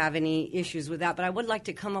want to have any issues with that. But I would like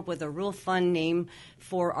to come up with a real fun name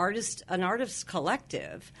for an artist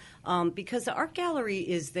collective, because the art gallery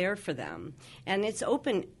is there for them, and it's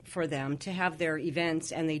open for them to have their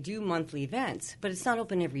events, and they do monthly events, but it's not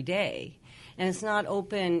open every day. And it's not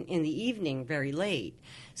open in the evening very late.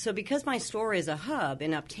 So because my store is a hub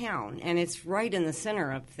in Uptown, and it's right in the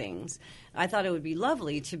center of things, I thought it would be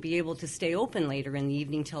lovely to be able to stay open later in the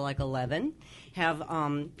evening till like 11, have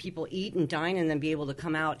people eat and dine, and then be able to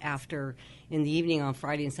come out after in the evening on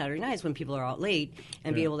Friday and Saturday nights when people are out late,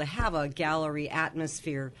 and be able to have a gallery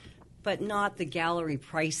atmosphere, but not the gallery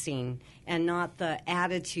pricing and not the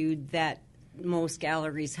attitude that most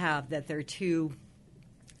galleries have, that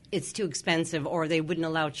it's too expensive, or they wouldn't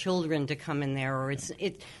allow children to come in there, or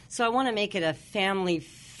so I want to make it a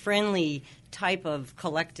family-friendly type of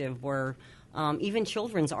collective where even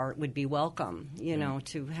children's art would be welcome,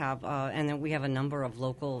 to have, and then we have a number of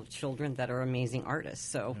local children that are amazing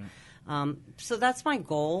artists. So, so that's my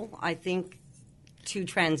goal, I think, to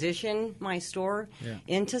transition my store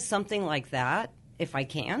into something like that, if I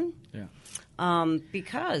can,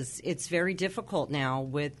 because it's very difficult now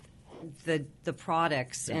with the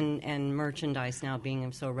products and merchandise now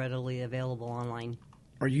being so readily available online.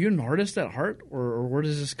 Are you an artist at heart, or where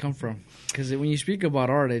does this come from? Because when you speak about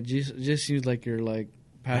art, it just seems like you're like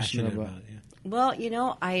passionate about it. Well,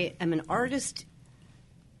 I am an artist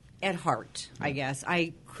at heart, I guess.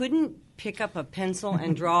 I couldn't pick up a pencil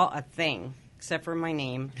and draw a thing, except for my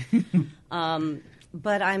name.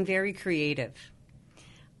 But I'm very creative.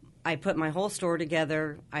 I put my whole store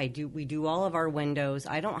together. We do all of our windows.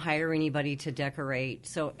 I don't hire anybody to decorate.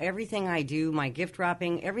 So everything I do, my gift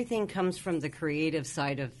wrapping, everything comes from the creative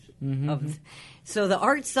side of. So the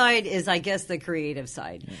art side is, I guess, the creative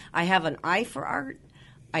side. Yeah. I have an eye for art,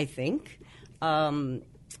 I think, and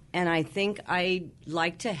I think I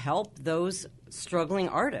like to help those struggling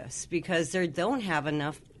artists because they don't have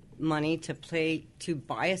enough money to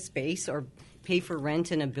buy a space or pay for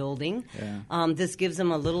rent in a building. Yeah. This gives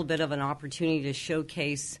them a little bit of an opportunity to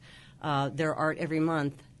showcase their art every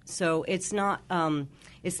month. So it's not a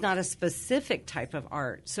specific type of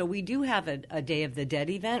art. So we do have a Day of the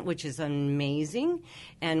Dead event, which is amazing,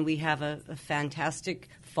 and we have a fantastic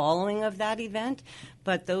following of that event.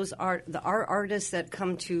 But our artists that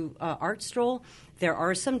come to Art Stroll, there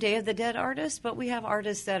are some Day of the Dead artists, but we have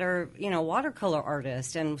artists that are watercolor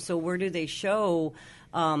artists, and so where do they show?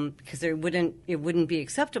 Because it wouldn't be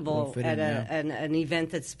acceptable at an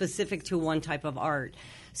event that's specific to one type of art.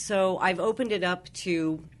 So I've opened it up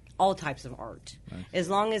to all types of art. Nice. As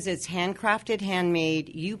long as it's handcrafted,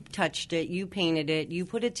 handmade, you touched it, you painted it, you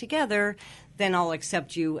put it together, then I'll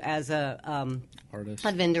accept you as a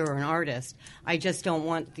vendor or an artist. I just don't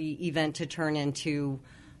want the event to turn into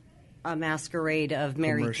a masquerade of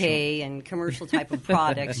Mary Kay and commercial type of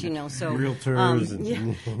products, So realtors.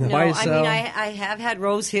 I have had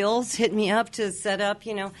Rose Hills hit me up to set up,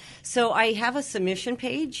 So I have a submission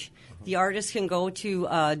page. The artists can go to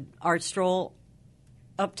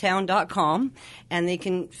artstroluptown.com and they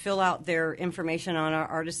can fill out their information on our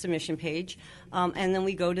artist submission page. And then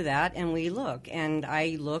we go to that and we look. And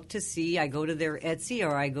I look to see, I go to their Etsy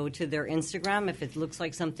or I go to their Instagram. If it looks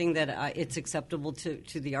like something that it's acceptable to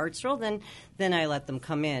the Art Stroll, then I let them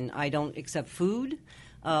come in. I don't accept food.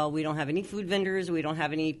 We don't have any food vendors. We don't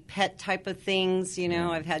have any pet type of things.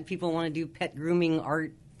 I've had people want to do pet grooming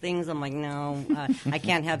art things. I'm like, no, I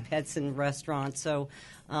can't have pets in restaurants. So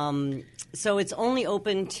it's only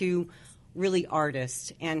open to really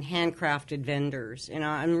artists and handcrafted vendors.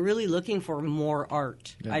 I'm really looking for more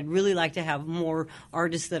art. Yeah. I'd really like to have more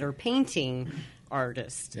artists that are painting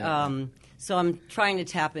artists. Yeah. So I'm trying to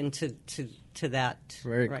tap into that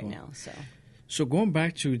right now. So going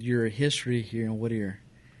back to your history here in Whittier,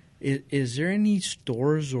 is there any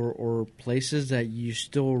stores or places that you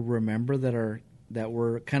still remember that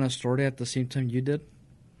were kind of started at the same time you did?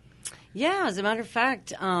 Yeah, as a matter of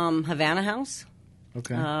fact, Havana House.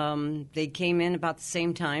 Okay. They came in about the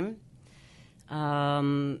same time.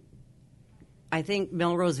 I think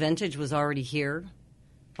Melrose Vintage was already here.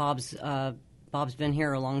 Bob's been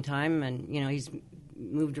here a long time, and he's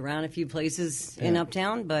moved around a few places in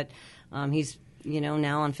Uptown, but he's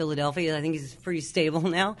now in Philadelphia. I think he's pretty stable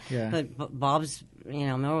now. Yeah. But Bob's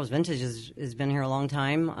Melrose Vintage has been here a long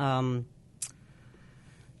time.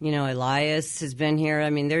 Elias has been here. I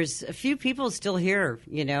mean, there's a few people still here,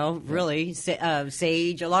 really.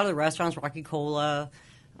 Sage, a lot of the restaurants, Rocky Cola,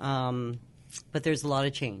 but there's a lot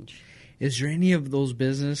of change. Is there any of those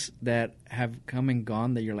business that have come and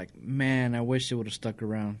gone that you're like, man, I wish they would have stuck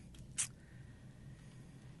around?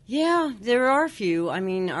 Yeah, there are a few. I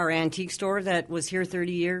mean, our antique store that was here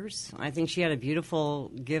 30 years. I think she had a beautiful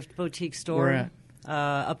gift boutique store. Where at?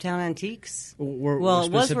 Uptown Antiques. Where It was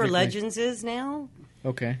where specifically? Legends is now.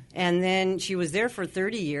 Okay. And then she was there for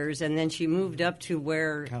 30 years, and then she moved up to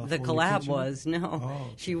where California the Collab Kitchen? was. No, Oh.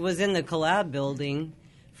 she was in the Collab building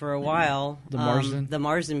for a while. The Marsden? The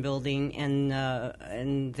Marsden building,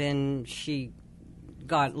 and then she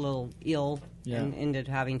got a little ill and ended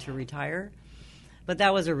having to retire. But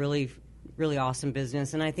that was a really, really awesome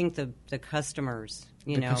business, and I think the customers,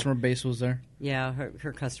 The customer base was there. yeah,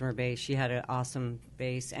 her customer base. She had an awesome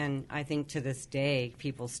base, and I think to this day,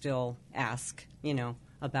 people still ask,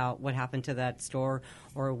 about what happened to that store,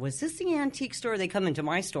 or was this the antique store? They come into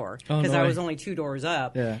my store Oh, because no I way. was only 2 doors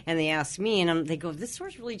up, Yeah. and they asked me, and they go, "This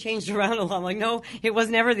store's really changed around a lot." I'm like, "No, it was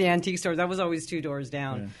never the antique store. That was always 2 doors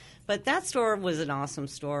down." Yeah. But that store was an awesome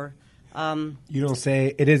store. You don't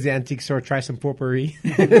say it is the antique store. Try some potpourri.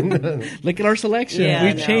 Look at our selection. Yeah,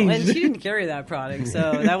 We've no. changed. And she didn't carry that product,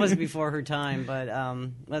 so that was before her time. But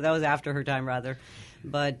well, that was after her time, rather.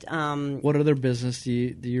 But What other business do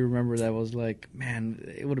you remember that was like, man,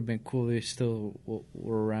 it would have been cool if they still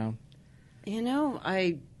were around?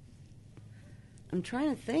 I'm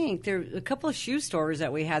trying to think. There were a couple of shoe stores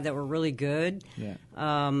that we had that were really good. Yeah.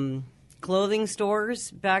 Clothing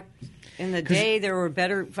stores back in the day, there were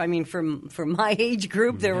better. I mean, for my age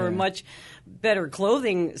group, there were much better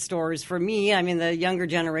clothing stores for me. I mean, the younger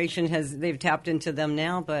generation they've tapped into them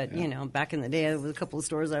now, but back in the day, there was a couple of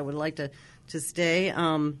stores I would like to stay.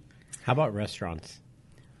 How about restaurants?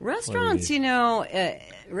 Restaurants,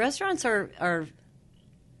 restaurants are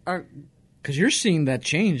Because you're seeing that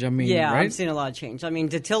change. I mean, yeah, right? I'm seeing a lot of change. I mean,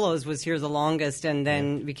 Datillo's was here the longest, and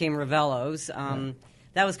then became Ravello's.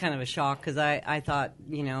 That was kind of a shock because I thought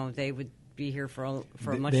they would be here for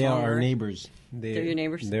much They longer. are our neighbors. They're your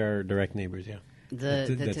neighbors? They're our direct neighbors. Yeah. The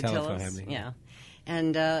Telefo Datillo's, family. yeah,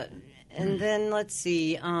 and then let's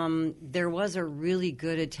see. There was a really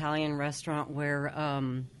good Italian restaurant where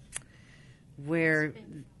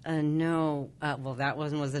that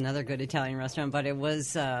was another good Italian restaurant, but it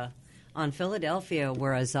was on Philadelphia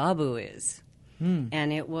where Azabu is,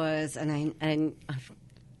 and it was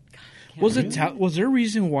Was there a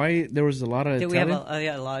reason why there was a lot of we have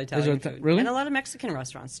Italian? a lot of Italian food. really? And a lot of Mexican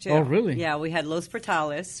restaurants, too. Oh, really? Yeah, we had Los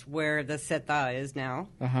Portales, where the Zeta is now,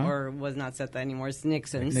 Uh-huh. or was not Zeta anymore, it's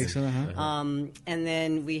Nixon's. Nixon, And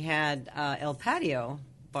then we had El Patio,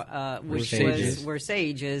 which Sage was is. where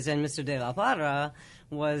Sage is, and Mr. De La Parra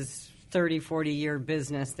was 30, 40-year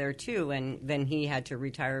business there, too, and then he had to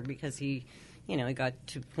retire because he got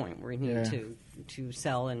to a point where he needed to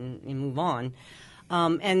sell and move on.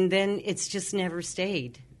 And then it's just never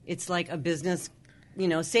stayed. It's like a business,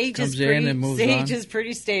 Sage Comes is in pretty. and moves Sage on. is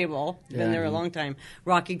pretty stable. Been there a long time.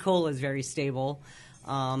 Rocky Cola is very stable.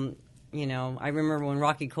 I remember when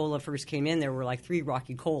Rocky Cola first came in, there were like 3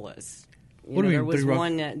 Rocky Colas. What do you there mean, was 3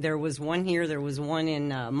 one. There was one here. There was one in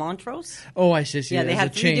Montrose. Oh, I see. Yeah, they It's had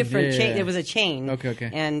a 3 chain. different Yeah, chains. yeah. There was a chain. Okay.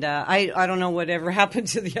 And I don't know whatever happened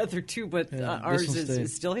to the other 2, but ours one stayed.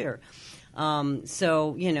 is still here.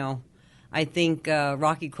 So I think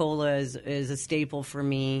Rocky Cola is a staple for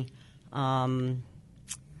me.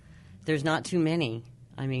 There's not too many.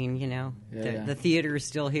 I mean, the theater is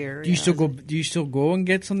still here. Do you still go? Do you still go and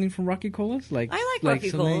get something from Rocky Colas? Like I like Rocky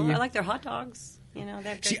something Cola. you- I like their hot dogs.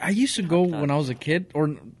 They're See, great I used to hot go dogs. when I was a kid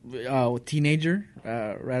or teenager,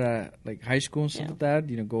 right at like high school and stuff like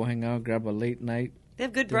that. Go hang out, grab a late night. They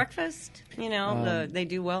have good breakfast. They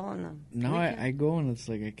do well on them. Now I go and it's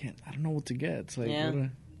like I don't know what to get. It's like Yeah.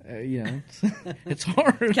 it's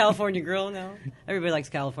hard. California Grill, no. Everybody likes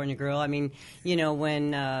California Grill. I mean,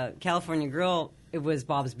 when California Grill, it was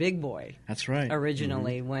Bob's Big Boy. That's right.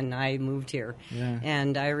 Originally, when I moved here. Yeah.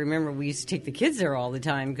 And I remember we used to take the kids there all the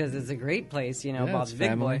time because it's a great place, Bob's it's Big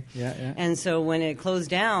family. Boy. Yeah. And so when it closed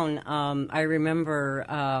down, I remember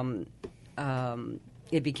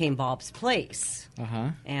it became Bob's Place.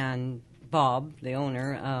 And Bob, the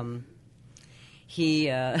owner,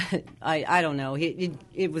 he, I don't know,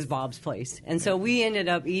 it was Bob's Place. And so we ended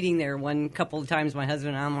up eating there one couple of times, my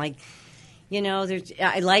husband and I'm like,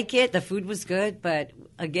 I like it. The food was good, but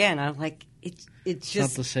again, I'm like, it's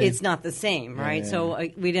just not the same. it's not the same, right? yeah, So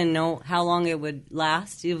we didn't know how long it would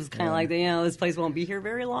last. It was kind of like, this place won't be here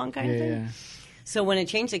very long kind of thing. Yeah. So when it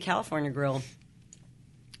changed to California Grill,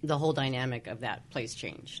 the whole dynamic of that place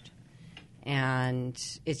changed. And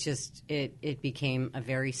it's just, it became a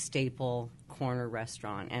very staple corner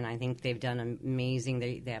restaurant. And I think they've done amazing.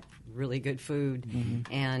 They have really good food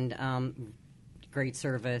and great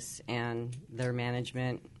service, and their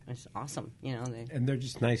management is awesome. And they're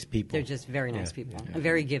just nice people. They're just very nice people and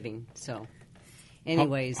very giving. So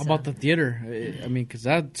anyways. How about the theater? I mean, because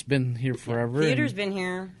that's been here forever. Theater's been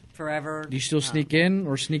here forever. Do you still sneak in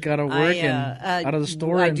or sneak out of work and out of the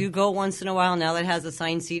store? I do go once in a while. Now that it has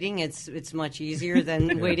assigned seating, it's much easier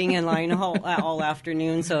than waiting in line all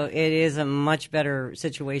afternoon. So it is a much better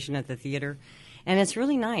situation at the theater. And it's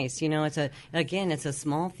really nice. It's a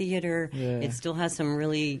small theater. Yeah. It still has some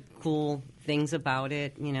really cool things about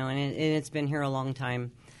it, and it's been here a long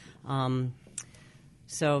time.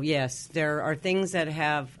 So, yes, there are things that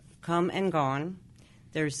have come and gone.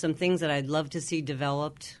 There's some things that I'd love to see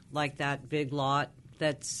developed, like that big lot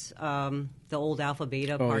that's the old Alpha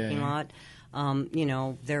Beta parking lot.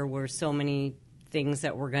 There were so many things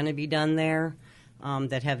that were going to be done there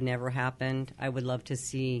that have never happened. I would love to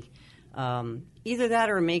see either that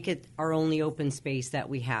or make it our only open space that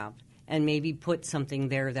we have, and maybe put something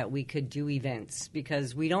there that we could do events,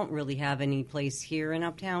 because we don't really have any place here in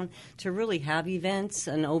Uptown to really have events,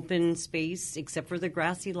 an open space, except for the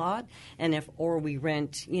grassy lot, or we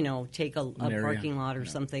rent, take a parking lot or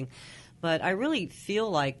something. But I really feel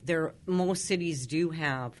like most cities do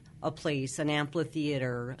have a place, an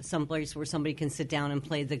amphitheater, someplace where somebody can sit down and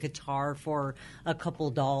play the guitar for a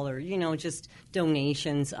couple $, just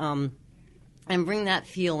donations, and bring that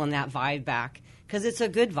feel and that vibe back. Because it's a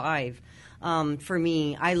good vibe for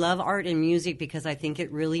me. I love art and music because I think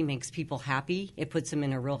it really makes people happy. It puts them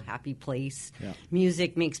in a real happy place. Yeah.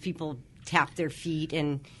 Music makes people tap their feet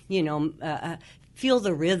and, feel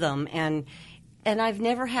the rhythm. And I've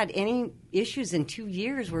never had any issues in 2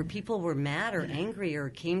 years where people were mad or angry or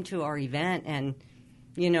came to our event and,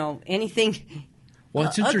 anything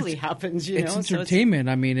ugly happens. It's entertainment.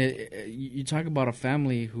 I mean, you talk about a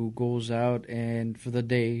family who goes out and for the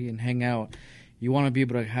day and hang out. You want to be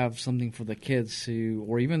able to have something for the kids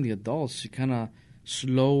or even the adults to kind of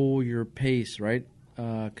slow your pace, right?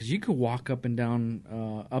 Because you could walk up and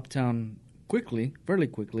down Uptown fairly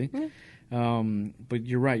quickly. But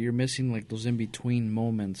you're right. You're missing like those in-between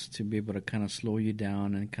moments to be able to kind of slow you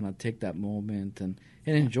down and kind of take that moment and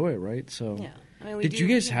enjoy it, right? So. Yeah. Did you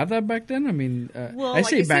guys have that back then? I mean, I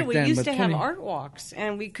say back then, we used to have art walks,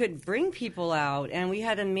 and we could bring people out, and we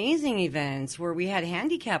had amazing events where we had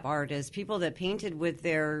handicap artists, people that painted with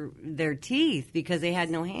their teeth because they had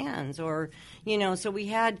no hands, or so we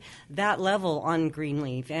had that level on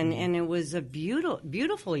Greenleaf, and it was a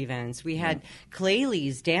beautiful events. We had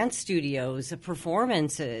Clayleys, dance studios,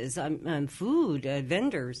 performances, food,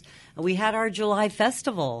 vendors. We had our July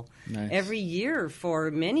festival every year for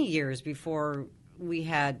many years before we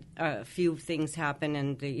had a few things happen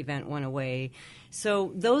and the event went away.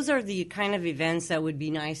 So those are the kind of events that would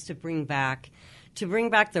be nice to bring back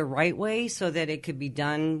the right way so that it could be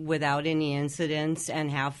done without any incidents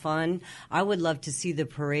and have fun. I would love to see the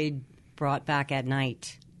parade brought back at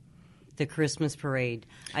night, the Christmas parade.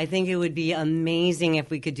 I think it would be amazing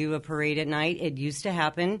if we could do a parade at night. It used to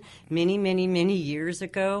happen many, many, many years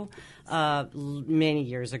ago. Many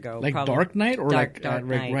years ago. Like probably, dark night or dark night,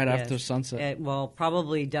 right yes. after sunset?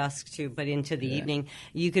 Probably dusk too, but into the evening.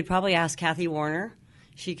 You could probably ask Kathy Warner.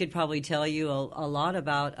 She could probably tell you a lot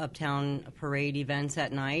about Uptown parade events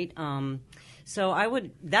at night. So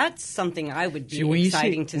that's something I would be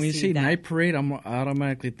exciting to see. When you say that. night parade, I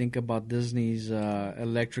automatically think about Disney's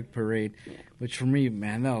Electric Parade, which for me,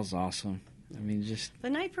 man, that was awesome. I mean, just the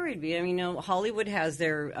night parade. Hollywood has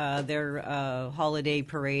their holiday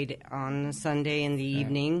parade on Sunday in the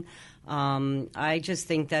evening. I just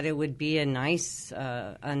think that it would be a nice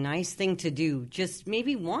thing to do, just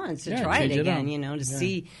maybe once to try it again. To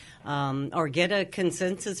see or get a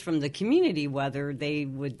consensus from the community whether they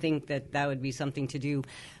would think that would be something to do.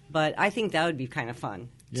 But I think that would be kind of fun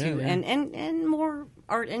too, and more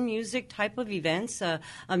art and music type of events. A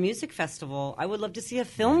music festival. I would love to see a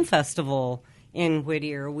film festival in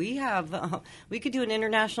Whittier. We could do an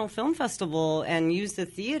international film festival and use the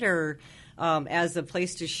theater as a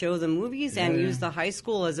place to show the movies, and use the high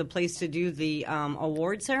school as a place to do the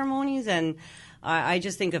award ceremonies. And I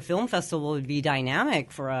just think a film festival would be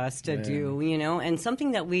dynamic for us to do, and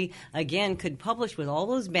something that we, again, could publish with all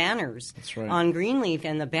those banners on Greenleaf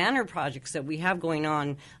and the banner projects that we have going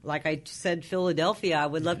on. Like I said, Philadelphia, I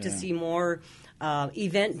would love to see more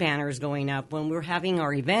event banners going up when we're having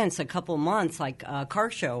our events a couple months, like car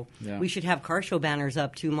show. Yeah. We should have car show banners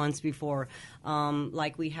up 2 months before,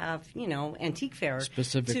 like we have, Antique Fair,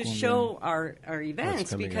 to show our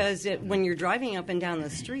events, because when you're driving up and down the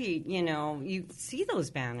street, you see those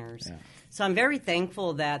banners. Yeah. So I'm very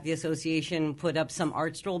thankful that the association put up some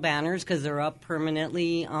Art Stroll banners, because they're up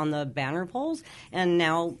permanently on the banner poles, and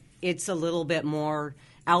now it's a little bit more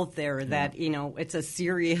out there that, it's a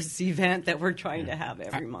serious event that we're trying to have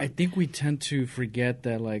every month. I think we tend to forget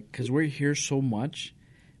that, because we're here so much,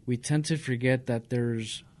 we tend to forget that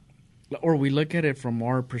or we look at it from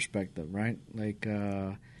our perspective, right?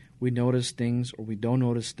 We notice things or we don't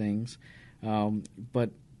notice things.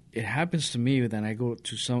 But it happens to me that I go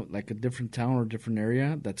to a different town or a different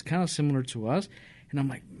area that's kind of similar to us. And I'm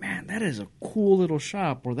like, man, that is a cool little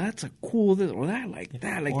shop, or that's a cool this, or that like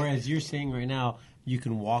that. Or as you're saying right now, you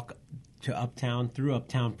can walk through uptown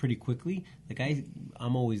pretty quickly.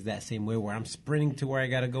 I'm always that same way where I'm sprinting to where I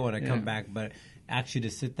got to go and I come back. But actually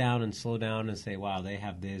to sit down and slow down and say, wow, they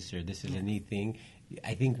have this or this is a neat thing,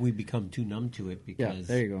 I think we become too numb to it because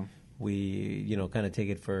there you go. We, kind of take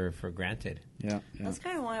it for granted. Yeah. That's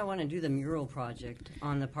kind of why I want to do the mural project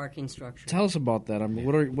on the parking structure. Tell us about that.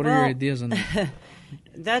 What are your ideas on that?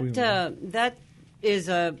 That is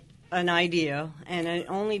an idea, and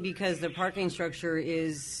only because the parking structure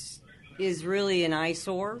is really an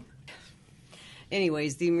eyesore.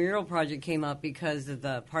 Anyways, the mural project came up because of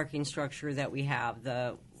the parking structure that we have,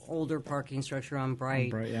 the older parking structure on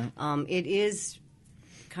Bright. It is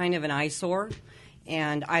kind of an eyesore.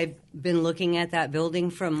 And I've been looking at that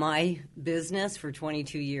building from my business for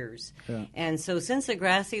 22 years. Yeah. And so since the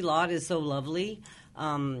grassy lot is so lovely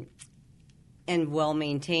and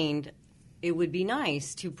well-maintained, it would be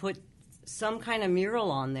nice to put some kind of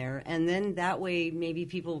mural on there. And then that way maybe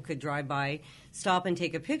people could drive by, stop and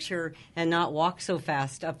take a picture and not walk so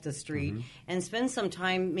fast up the street and spend some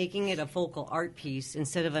time making it a focal art piece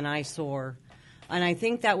instead of an eyesore. And I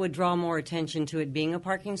think that would draw more attention to it being a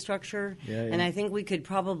parking structure. Yeah. And I think we could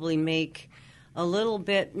probably make a little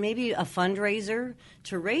bit, maybe a fundraiser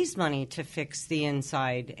to raise money to fix the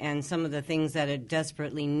inside and some of the things that it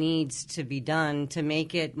desperately needs to be done to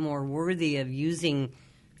make it more worthy of using,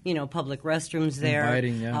 public restrooms there,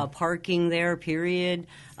 parking there, period,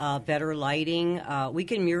 better lighting. We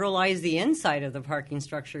can muralize the inside of the parking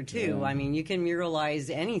structure, too. Yeah. I mean, you can muralize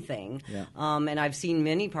anything. Yeah. And I've seen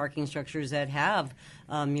many parking structures that have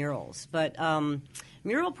murals. But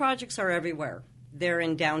mural projects are everywhere. They're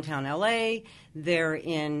in downtown L.A., they're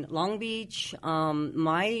in Long Beach.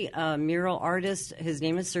 My mural artist, his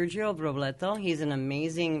name is Sergio Robleto. He's an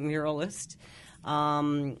amazing muralist.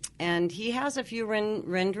 And he has a few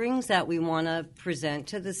renderings that we want to present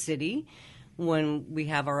to the city when we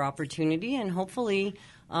have our opportunity. And hopefully,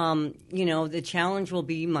 the challenge will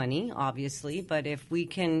be money, obviously. But if we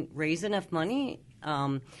can raise enough money,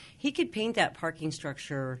 he could paint that parking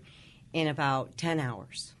structure in about 10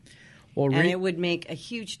 hours. And it would make a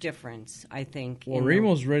huge difference, I think. Well,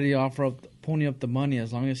 Remo's ready to pony up the money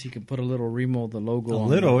as long as he can put a little Remo, the logo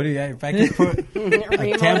on it. If I could put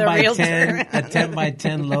a 10 by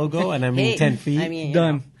 10 logo, and 10 feet,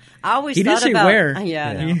 done. I always he thought didn't about say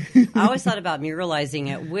where. I always thought about muralizing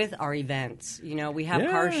it with our events. We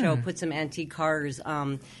have car show, put some antique cars,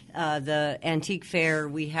 the antique fair.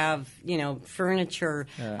 We have furniture.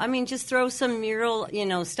 Yeah. Just throw some mural,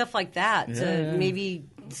 stuff like that to maybe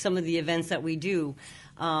some of the events that we do.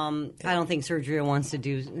 I don't think Sergio wants to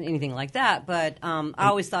do anything like that, but I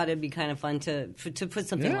always thought it'd be kind of fun to put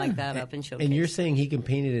something like that up and showcase. And you're saying he can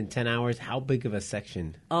paint it in 10 hours? How big of a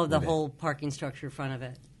section? Oh, the whole parking structure front of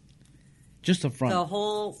it. Just the front. The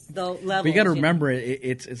level. But you got to remember,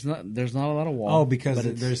 it's not. There's not a lot of wall. Oh, because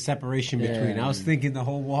there's separation between. I was thinking the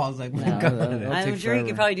whole wall is like. I'm sure you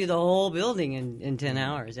could probably do the whole building in 10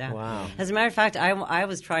 hours. Yeah. Wow. As a matter of fact, I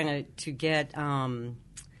was trying to get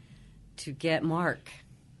Mark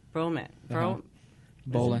Broman.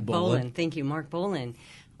 Bolin. Thank you, Mark Bolin.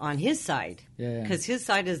 On his side, because his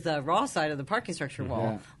side is the raw side of the parking structure wall.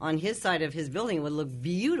 Yeah. On his side of his building, it would look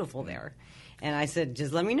beautiful there. And I said,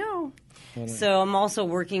 just let me know. So I'm also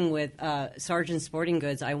working with Sergeant Sporting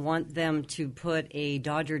Goods. I want them to put a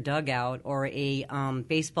Dodger dugout or a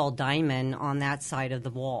baseball diamond on that side of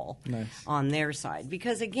the wall, on their side.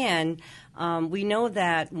 Because, again, we know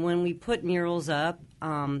that when we put murals up,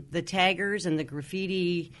 the taggers and the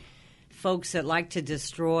graffiti folks that like to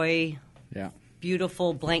destroy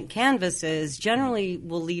beautiful blank canvases generally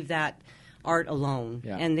will leave that art alone,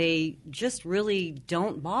 and they just really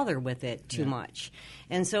don't bother with it too much.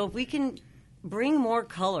 And so if we can bring more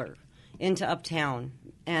color into Uptown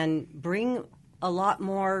and bring a lot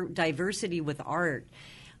more diversity with art,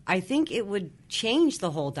 I think it would change the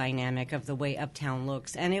whole dynamic of the way Uptown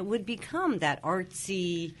looks, and it would become that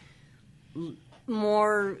artsy,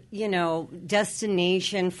 more,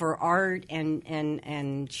 destination for art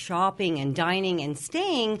and shopping and dining and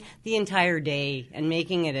staying the entire day and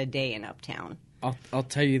making it a day in Uptown. I'll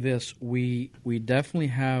tell you this. We definitely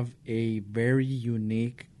have a very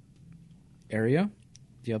unique area,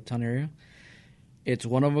 the Uptown area. It's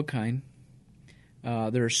one of a kind.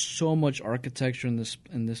 There's so much architecture in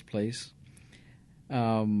this place.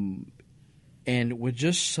 And with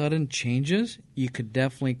just sudden changes, you could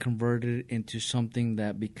definitely convert it into something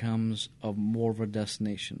that becomes more of a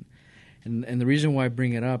destination. And the reason why I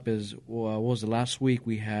bring it up is, was the last week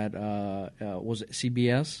we had, was it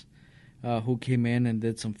CBS, who came in and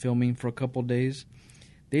did some filming for a couple days.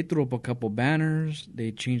 They threw up a couple banners.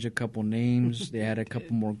 They changed a couple names. They added a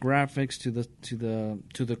couple more graphics to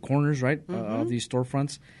the corners, right, of these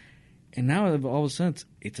storefronts. And now all of a sudden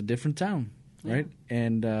it's a different town, right? Yeah.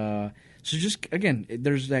 And so just again, it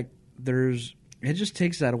just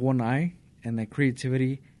takes that one eye and that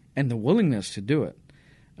creativity and the willingness to do it,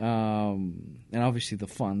 and obviously the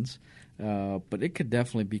funds. But it could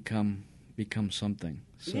definitely become something.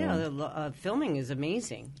 So, yeah, the filming is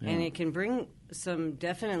amazing, and it can bring some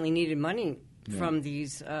definitely needed money from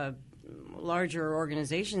these larger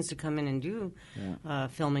organizations to come in and do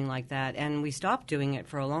filming like that. And we stopped doing it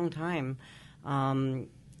for a long time.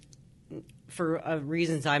 For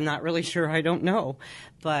reasons I'm not really sure, I don't know.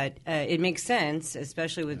 But it makes sense,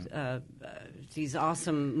 especially with these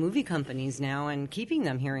awesome movie companies now and keeping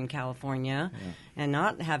them here in California and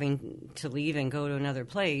not having to leave and go to another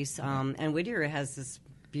place. And Whittier has this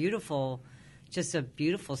just a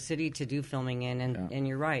beautiful city to do filming in. And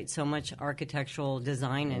you're right, so much architectural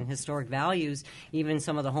design and historic values, even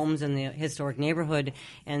some of the homes in the historic neighborhood.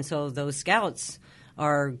 And so those scouts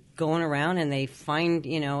are going around and they find,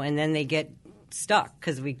 and then they get stuck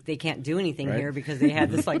because they can't do anything here because they had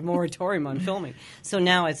this moratorium on filming. So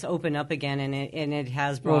now it's opened up again, and it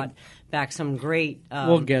has brought back some great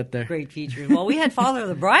we'll get there. Great features. Well, we had Father of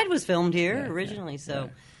the Bride was filmed here originally, so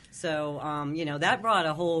that brought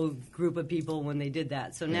a whole group of people when they did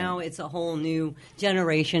that. So now it's a whole new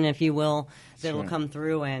generation, if you will, that'll come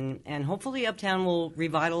through, and hopefully Uptown will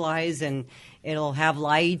revitalize, and it'll have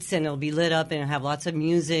lights, and it'll be lit up, and it'll have lots of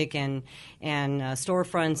music and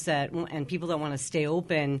storefronts and people that want to stay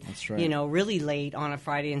open, really late on a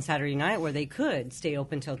Friday and Saturday night, where they could stay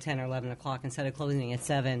open till 10 or 11 o'clock instead of closing at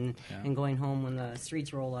 7 and going home when the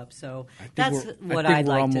streets roll up. So that's what I'd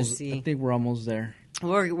like to see. I think we're almost there.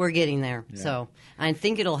 We're getting there. Yeah. So I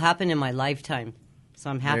think it'll happen in my lifetime. So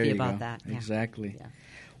I'm happy about that. Yeah. Exactly. Yeah.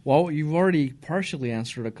 Well, you've already partially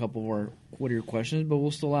answered a couple of your questions, but we'll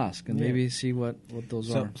still ask and maybe see what those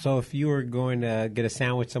are. So if you were going to get a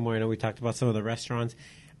sandwich somewhere, I know we talked about some of the restaurants.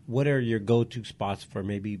 What are your go-to spots for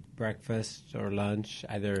maybe breakfast or lunch,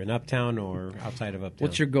 either in Uptown or outside of Uptown?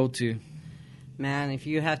 What's your go-to? Man, if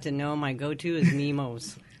you have to know, my go-to is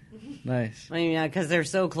Nemo's. Nice. I mean, because they're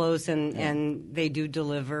so close and they do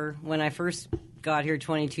deliver. When I first got here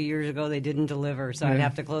 22 years ago, they didn't deliver, so I'd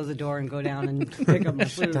have to close the door and go down and pick up my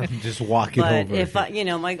food. Just walk it over. But if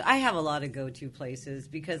I have a lot of go-to places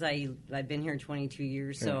because I've been here 22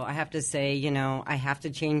 years, so I have to say, I have to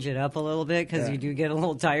change it up a little bit because you do get a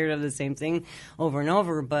little tired of the same thing over and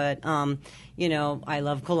over. But I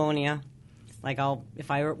love Colonia.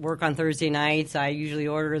 If I work on Thursday nights, I usually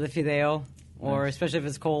order the fideo. Or especially if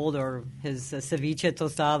it's cold, or his ceviche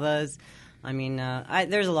tostadas. I mean,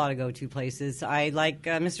 there's a lot of go-to places. I like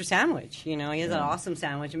Mr. Sandwich. He has an awesome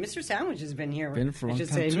sandwich. And Mr. Sandwich has been here. For a long time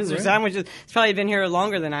too, Mr. Sandwich has probably been here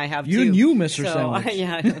longer than I have, You too. knew Mr.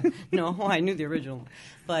 Sandwich. No, I knew the original.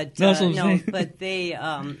 But but they,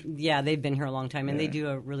 they've been here a long time, and they do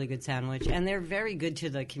a really good sandwich. And they're very good to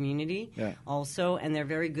the community also, and they're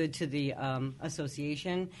very good to the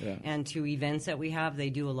association and to events that we have. They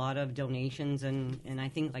do a lot of donations, and I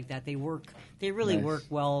think like that. They really work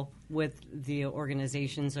well with the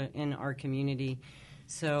organizations in our community.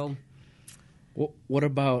 So, what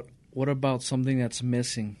about something that's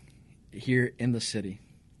missing here in the city?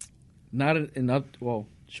 Not enough. Well,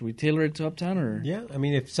 should we tailor it to Uptown, or? Yeah, I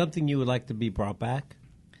mean, if something you would like to be brought back,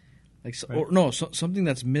 something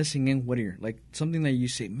that's missing in Whittier, like something that you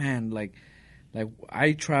say, man, like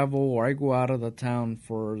I travel or I go out of the town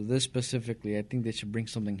for this specifically. I think they should bring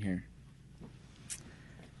something here.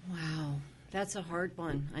 Wow, that's a hard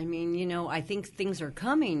one. I mean, I think things are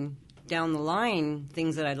coming down the line,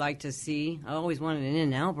 things that I'd like to see. I always wanted an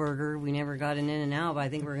In-N-Out burger. We never got an In-N-Out, but I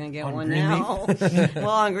think we're going to get one now. Well,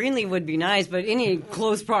 on Greenleaf would be nice, but any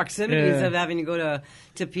close proximities of having to go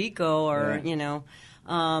to Pico or,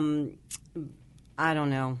 I don't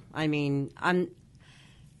know. I mean, I'm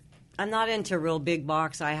not into real big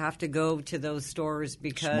box. I have to go to those stores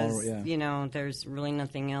because, there's really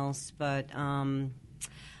nothing else. But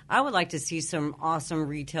I would like to see some awesome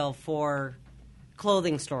retail for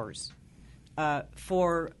clothing stores,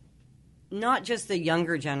 for not just the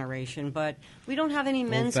younger generation, but we don't have any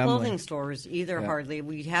men's family. clothing stores either. Yeah. Hardly.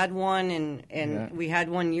 We had one, and Yeah. we had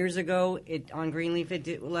one years ago. On Greenleaf,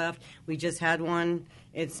 left. We just had one.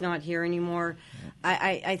 It's not here anymore.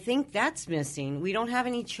 I think that's missing. We don't have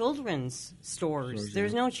any children's stores.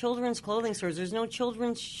 There's no children's clothing stores. There's no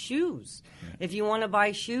children's shoes. If you want to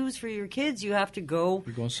buy shoes for your kids, you have to go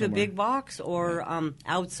You're going to a somewhere. big box or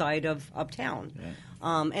outside of uptown.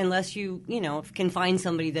 Unless you can find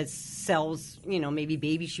somebody that sells maybe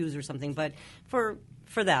baby shoes or something. But for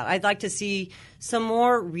that, I'd like to see some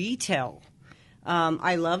more retail.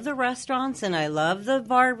 I love the restaurants, and I love the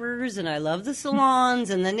barbers, and I love the salons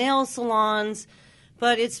and the nail salons,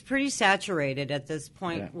 but it's pretty saturated at this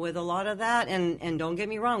point with a lot of that. And don't get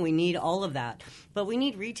me wrong, we need all of that, but we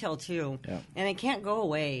need retail too, and it can't go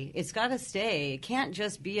away. It's got to stay. It can't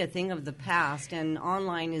just be a thing of the past, and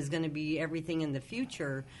online is going to be everything in the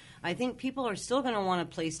future. I think people are still going to want a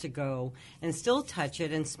place to go and still touch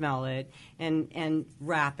it and smell it and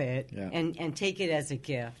wrap it and take it as a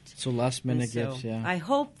gift. So last minute And gifts, yeah. I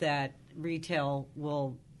hope that retail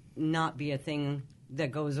will not be a thing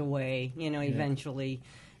that goes away, eventually.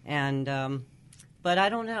 And but I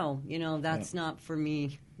don't know. That's not for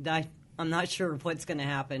me. I'm not sure what's going to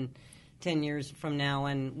happen 10 years from now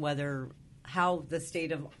and how the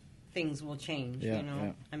state of things will change.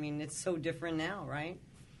 I mean, it's so different now, right?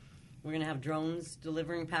 We're going to have drones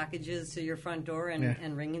delivering packages to your front door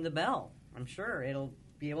and ringing the bell. I'm sure it'll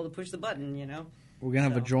be able to push the button, We're going to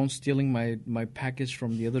have a drone stealing my package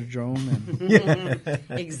from the other drone. And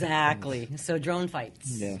Exactly. So drone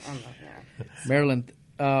fights. Yes. Yeah. Marilyn,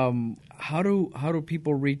 how do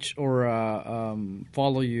people reach or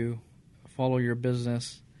follow your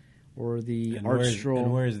business or the art stroll?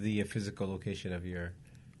 And where is the physical location of your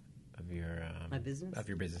My business? Of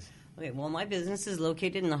your business? Okay, well, my business is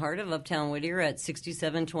located in the heart of Uptown Whittier at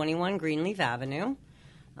 6721 Greenleaf Avenue.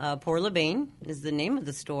 Pour LeBain is the name of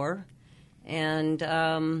the store.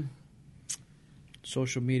 And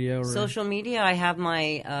social media? Social media, I have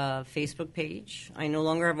my Facebook page. I no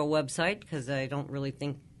longer have a website because I don't really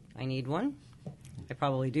think I need one. I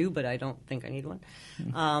probably do, but I don't think I need one.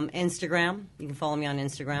 Instagram, you can follow me on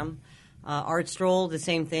Instagram. Art Stroll, the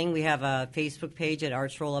same thing. We have a Facebook page at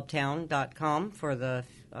artstrolluptown.com for the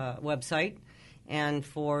website. And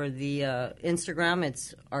for the Instagram,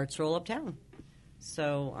 it's Art Stroll Uptown.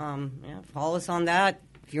 So follow us on that.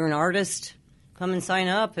 If you're an artist, come and sign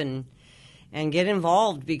up and get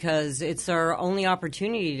involved because it's our only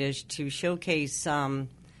opportunity to showcase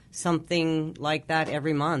something like that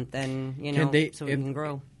every month. And, so we can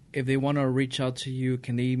grow. If they want to reach out to you,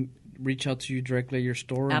 can they reach out to you directly at your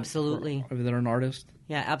store? Absolutely. If they're an artist?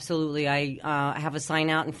 Yeah, absolutely. I have a sign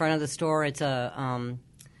out in front of the store. It's an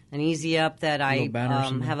easy up that I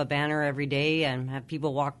have a banner every day and have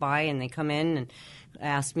people walk by and they come in and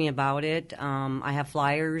ask me about it. I have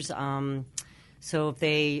flyers. So if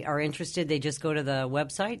they are interested, they just go to the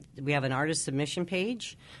website. We have an artist submission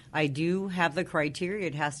page. I do have the criteria.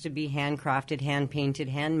 It has to be handcrafted, hand-painted,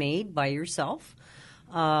 handmade by yourself.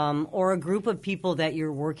 Or a group of people that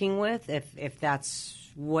you're working with, if that's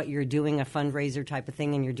what you're doing, a fundraiser type of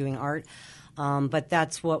thing, and you're doing art. But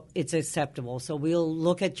that's what it's acceptable. So we'll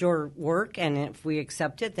look at your work, and if we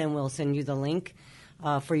accept it, then we'll send you the link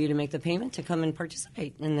for you to make the payment to come and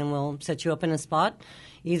participate, and then we'll set you up in a spot,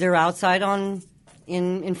 either outside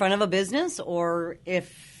in front of a business, or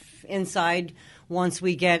if inside. Once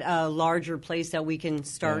we get a larger place that we can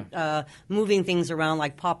start moving things around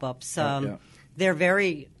like pop-ups. They're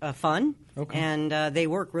very fun, and they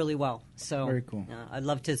work really well. So very cool. I'd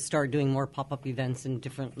love to start doing more pop-up events in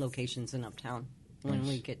different locations in Uptown when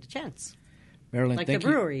we get the chance. Marilyn, like thank the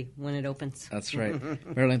brewery when it opens. That's right.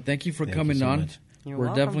 Marilyn, thank you for coming so on. much. You're We're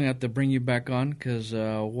welcome. definitely have to bring you back on because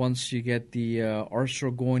once you get the art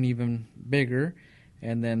show going even bigger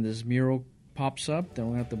and then this mural pops up, then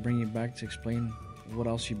we'll have to bring you back to explain what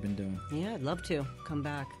else you've been doing. Yeah, I'd love to come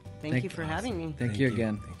back. Thank you for having me. Thank you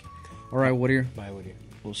again. Thank you. All right, Whittier. Bye, Whittier.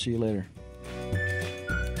 We'll see you later.